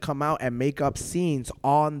 we're going to come out and make up scenes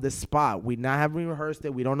on the spot. We not having rehearsed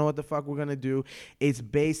it. We don't know what the fuck we're going to do. It's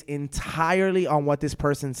based entirely on what this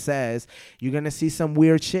person says. You're going to see some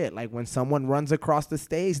weird shit. Like when someone runs across the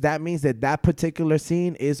stage, that means that that particular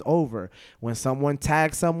scene is over. When someone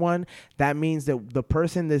tags someone, that means that the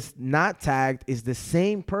person that's not tagged is the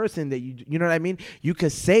same person that you know what I mean? You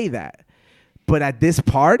could say that. But at this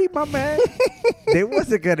party, my man, they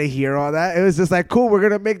wasn't going to hear all that. It was just like, cool, we're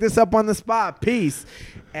going to make this up on the spot. Peace.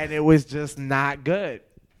 And it was just not good.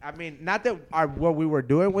 I mean, not that what we were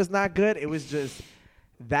doing was not good. It was just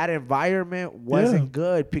that environment wasn't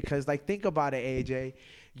good because, like, think about it, AJ.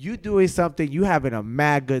 You doing something, you having a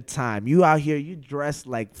mad good time. You out here, you dressed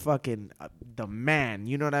like fucking the man.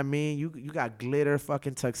 You know what I mean? You got glitter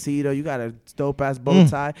fucking tuxedo. You got a dope-ass bow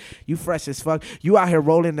tie. You fresh as fuck. You out here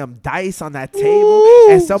rolling them dice on that table.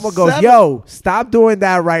 And someone goes, yo, stop doing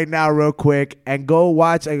that right now real quick and go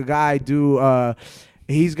watch a guy do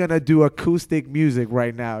he's going to do acoustic music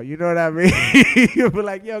right now. You know what I mean? You'll be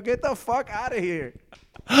like, yo, get the fuck out of here.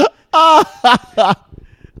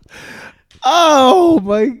 Oh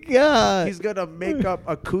my God. He's gonna make up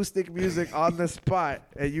acoustic music on the spot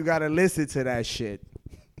and you gotta listen to that shit.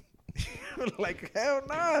 Like, hell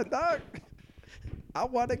nah, dog. I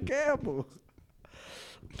wanna gamble.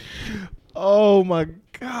 Oh my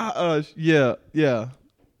gosh. Yeah.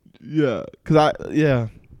 Cause that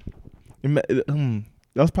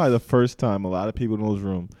was probably the first time a lot of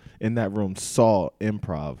people in that room saw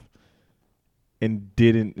improv and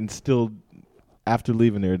still after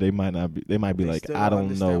leaving there, they might be like, I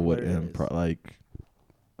don't know what improv, like,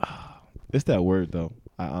 it's that word though.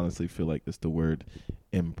 I honestly feel like it's the word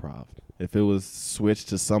improv. If it was switched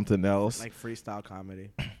to something else, like freestyle comedy.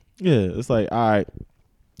 Yeah, it's like, all right,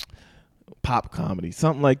 pop comedy,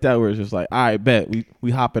 something like that, where it's just like, all right, bet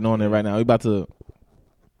we hopping on it right now. We about to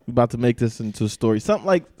make this into a story. Something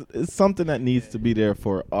like it's something that needs to be there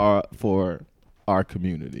for our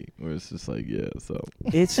community, where it's just like, yeah, so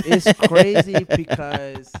it's crazy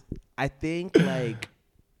because I think like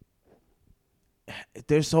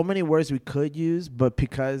there's so many words we could use, but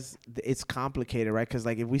because it's complicated, right? Because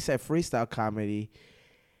like if we said freestyle comedy,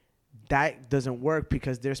 that doesn't work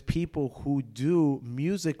because there's people who do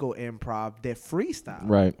musical improv that freestyle.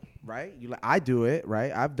 Right. I do it.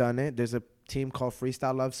 Right. I've done it. There's a team called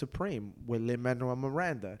Freestyle Love Supreme with Lin-Manuel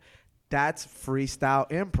Miranda. That's freestyle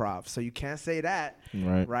improv. So you can't say that,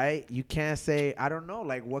 right? You can't say, I don't know,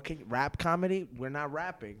 like rap comedy? We're not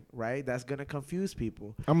rapping, right? That's going to confuse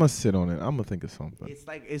people. I'm going to sit on it. I'm going to think of something.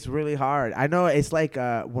 It's really hard. I know it's like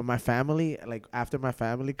when my family, like after my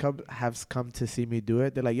family has come to see me do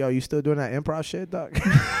it, they're like, yo, you still doing that improv shit, dog?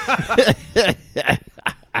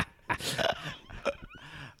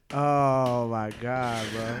 Oh, my God,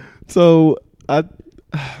 bro. So I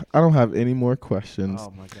don't have any more questions.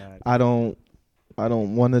 Oh my God. I don't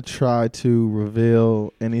want to try to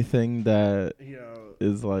reveal anything that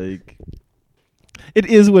is like. It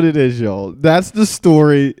is what it is, y'all. That's the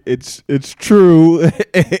story. It's true,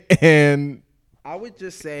 and I would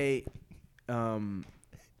just say,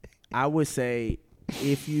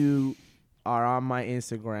 if you are on my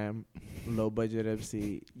Instagram, Low Budget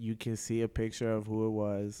MC, you can see a picture of who it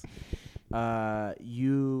was. I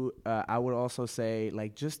would also say,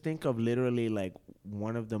 like, just think of literally like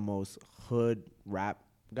one of the most hood rap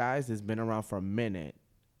guys that's been around for a minute,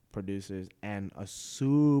 producers, and a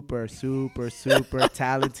super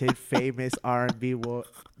talented, famous R&B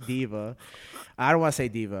diva. I don't want to say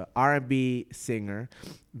diva, R&B singer,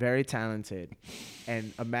 very talented.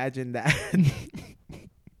 And imagine that.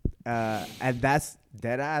 And that's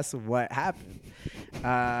dead ass what happened.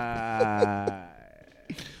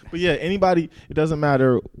 But yeah, anybody, it doesn't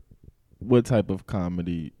matter what type of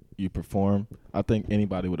comedy you perform. I think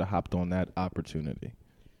anybody would have hopped on that opportunity.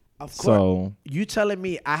 Of course. So you telling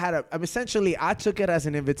me essentially I took it as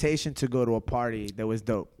an invitation to go to a party that was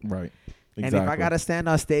dope. Right. Exactly. And if I got to stand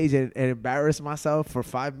on stage and embarrass myself for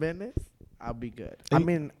 5 minutes, I'll be good.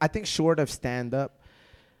 I think short of stand up,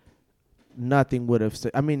 nothing would have.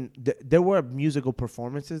 There were musical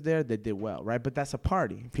performances there that did well, right? But that's a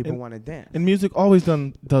party. People want to dance. And music always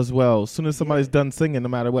does well. As soon as somebody's done singing, no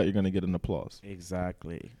matter what, you're going to get an applause.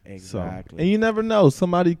 Exactly. So, and you never know.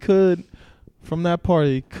 Somebody could, from that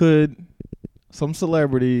party, some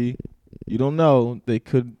celebrity, you don't know, they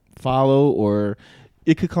could follow, or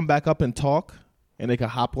it could come back up and talk, and they could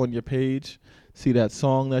hop on your page, see that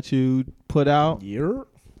song that you put out.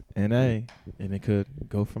 And it could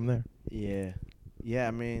go from there. Yeah.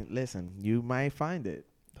 Yeah, listen, you might find it.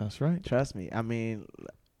 That's right. Trust me. I'm going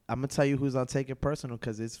to tell you who's on Take It Personal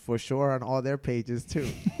because it's for sure on all their pages too.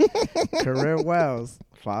 Career Wells,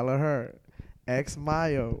 follow her. X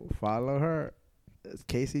Mayo, follow her.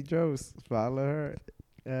 Casey Jones, follow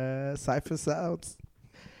her. Cypher Sounds.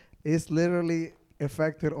 It's literally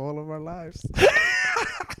affected all of our lives.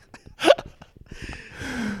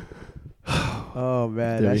 Oh,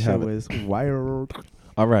 man, that shit was wild.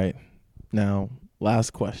 All right. Now,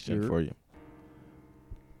 last question for you.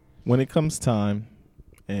 When it comes time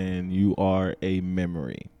and you are a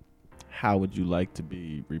memory, how would you like to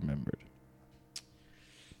be remembered?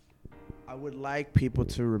 I would like people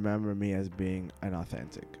to remember me as being an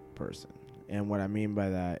authentic person. And what I mean by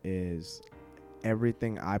that is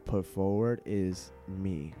everything I put forward is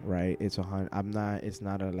me, right? It's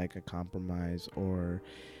not a compromise or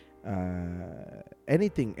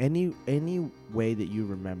anything, any way that you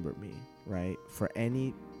remember me, right? For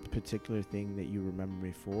any particular thing that you remember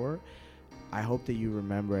me for, I hope that you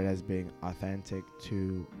remember it as being authentic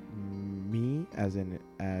to me, as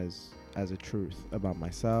a truth about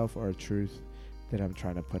myself, or a truth that I'm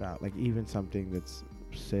trying to put out. Like even something that's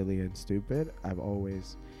silly and stupid, I've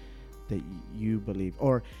always that you believe,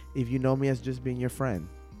 or if you know me as just being your friend,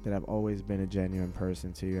 that I've always been a genuine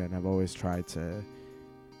person to you, and I've always tried to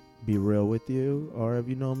be real with you. Or if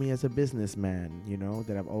you know me as a businessman,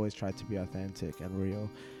 that I've always tried to be authentic and real.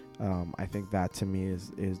 I think that to me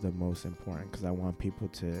is the most important, because I want people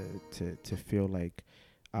to feel like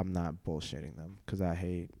I'm not bullshitting them, because I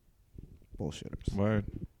hate bullshitters. Word.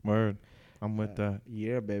 I'm with that.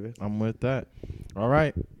 Yeah, baby. I'm with that. All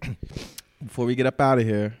right. Before we get up out of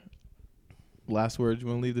here, last words you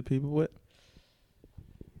want to leave the people with?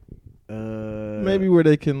 Maybe where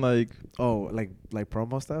they can like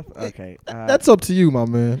promo stuff. Okay, that's up to you, my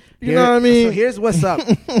man. You know what I mean? So here's what's up.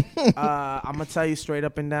 I'm gonna tell you straight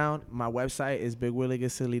up and down. My website is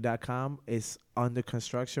BIGWILLYGETSILLY.com. It's under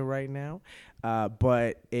construction right now,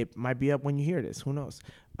 but it might be up when you hear this. Who knows?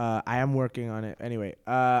 I am working on it anyway.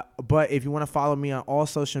 But if you want to follow me on all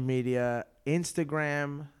social media,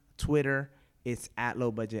 Instagram, Twitter, it's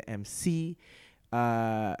 @LowBudgetMC.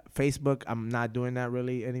 Facebook, I'm not doing that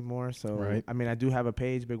really anymore. So Right. I mean, I do have a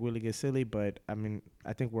page, Big Willie Get Silly, but I mean,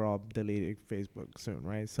 I think we're all deleting Facebook soon,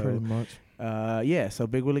 right? So Pretty much. yeah, so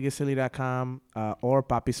bigwillygetsilly.com or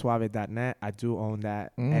papissuave.net. I do own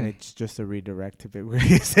that, and it's just a redirect to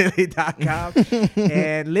bigwillygetsilly.com.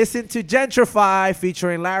 And listen to Gentrify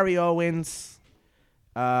featuring Larry Owens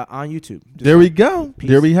on YouTube. There we go. Peace.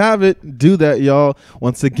 There we have it. Do that, y'all.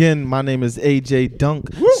 Once again, my name is AJ Dunk,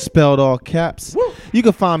 spelled all caps. Woo. You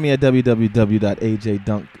can find me at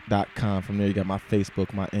www.ajdunk.com. From there, you got my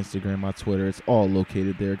Facebook, my Instagram, my Twitter. It's all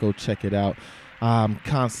located there. Go check it out. I'm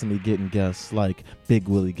constantly getting guests like Big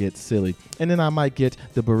Willie Gets Silly. And then I might get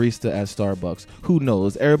the barista at Starbucks. Who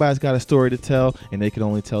knows? Everybody's got a story to tell, and they can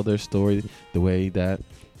only tell their story the way that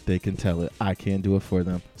they can tell it. I can't do it for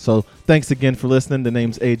them. So thanks again for listening. The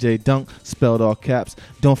name's AJ Dunk, spelled all caps.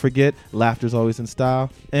 Don't forget, laughter's always in style.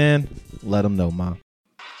 And let them know, Ma.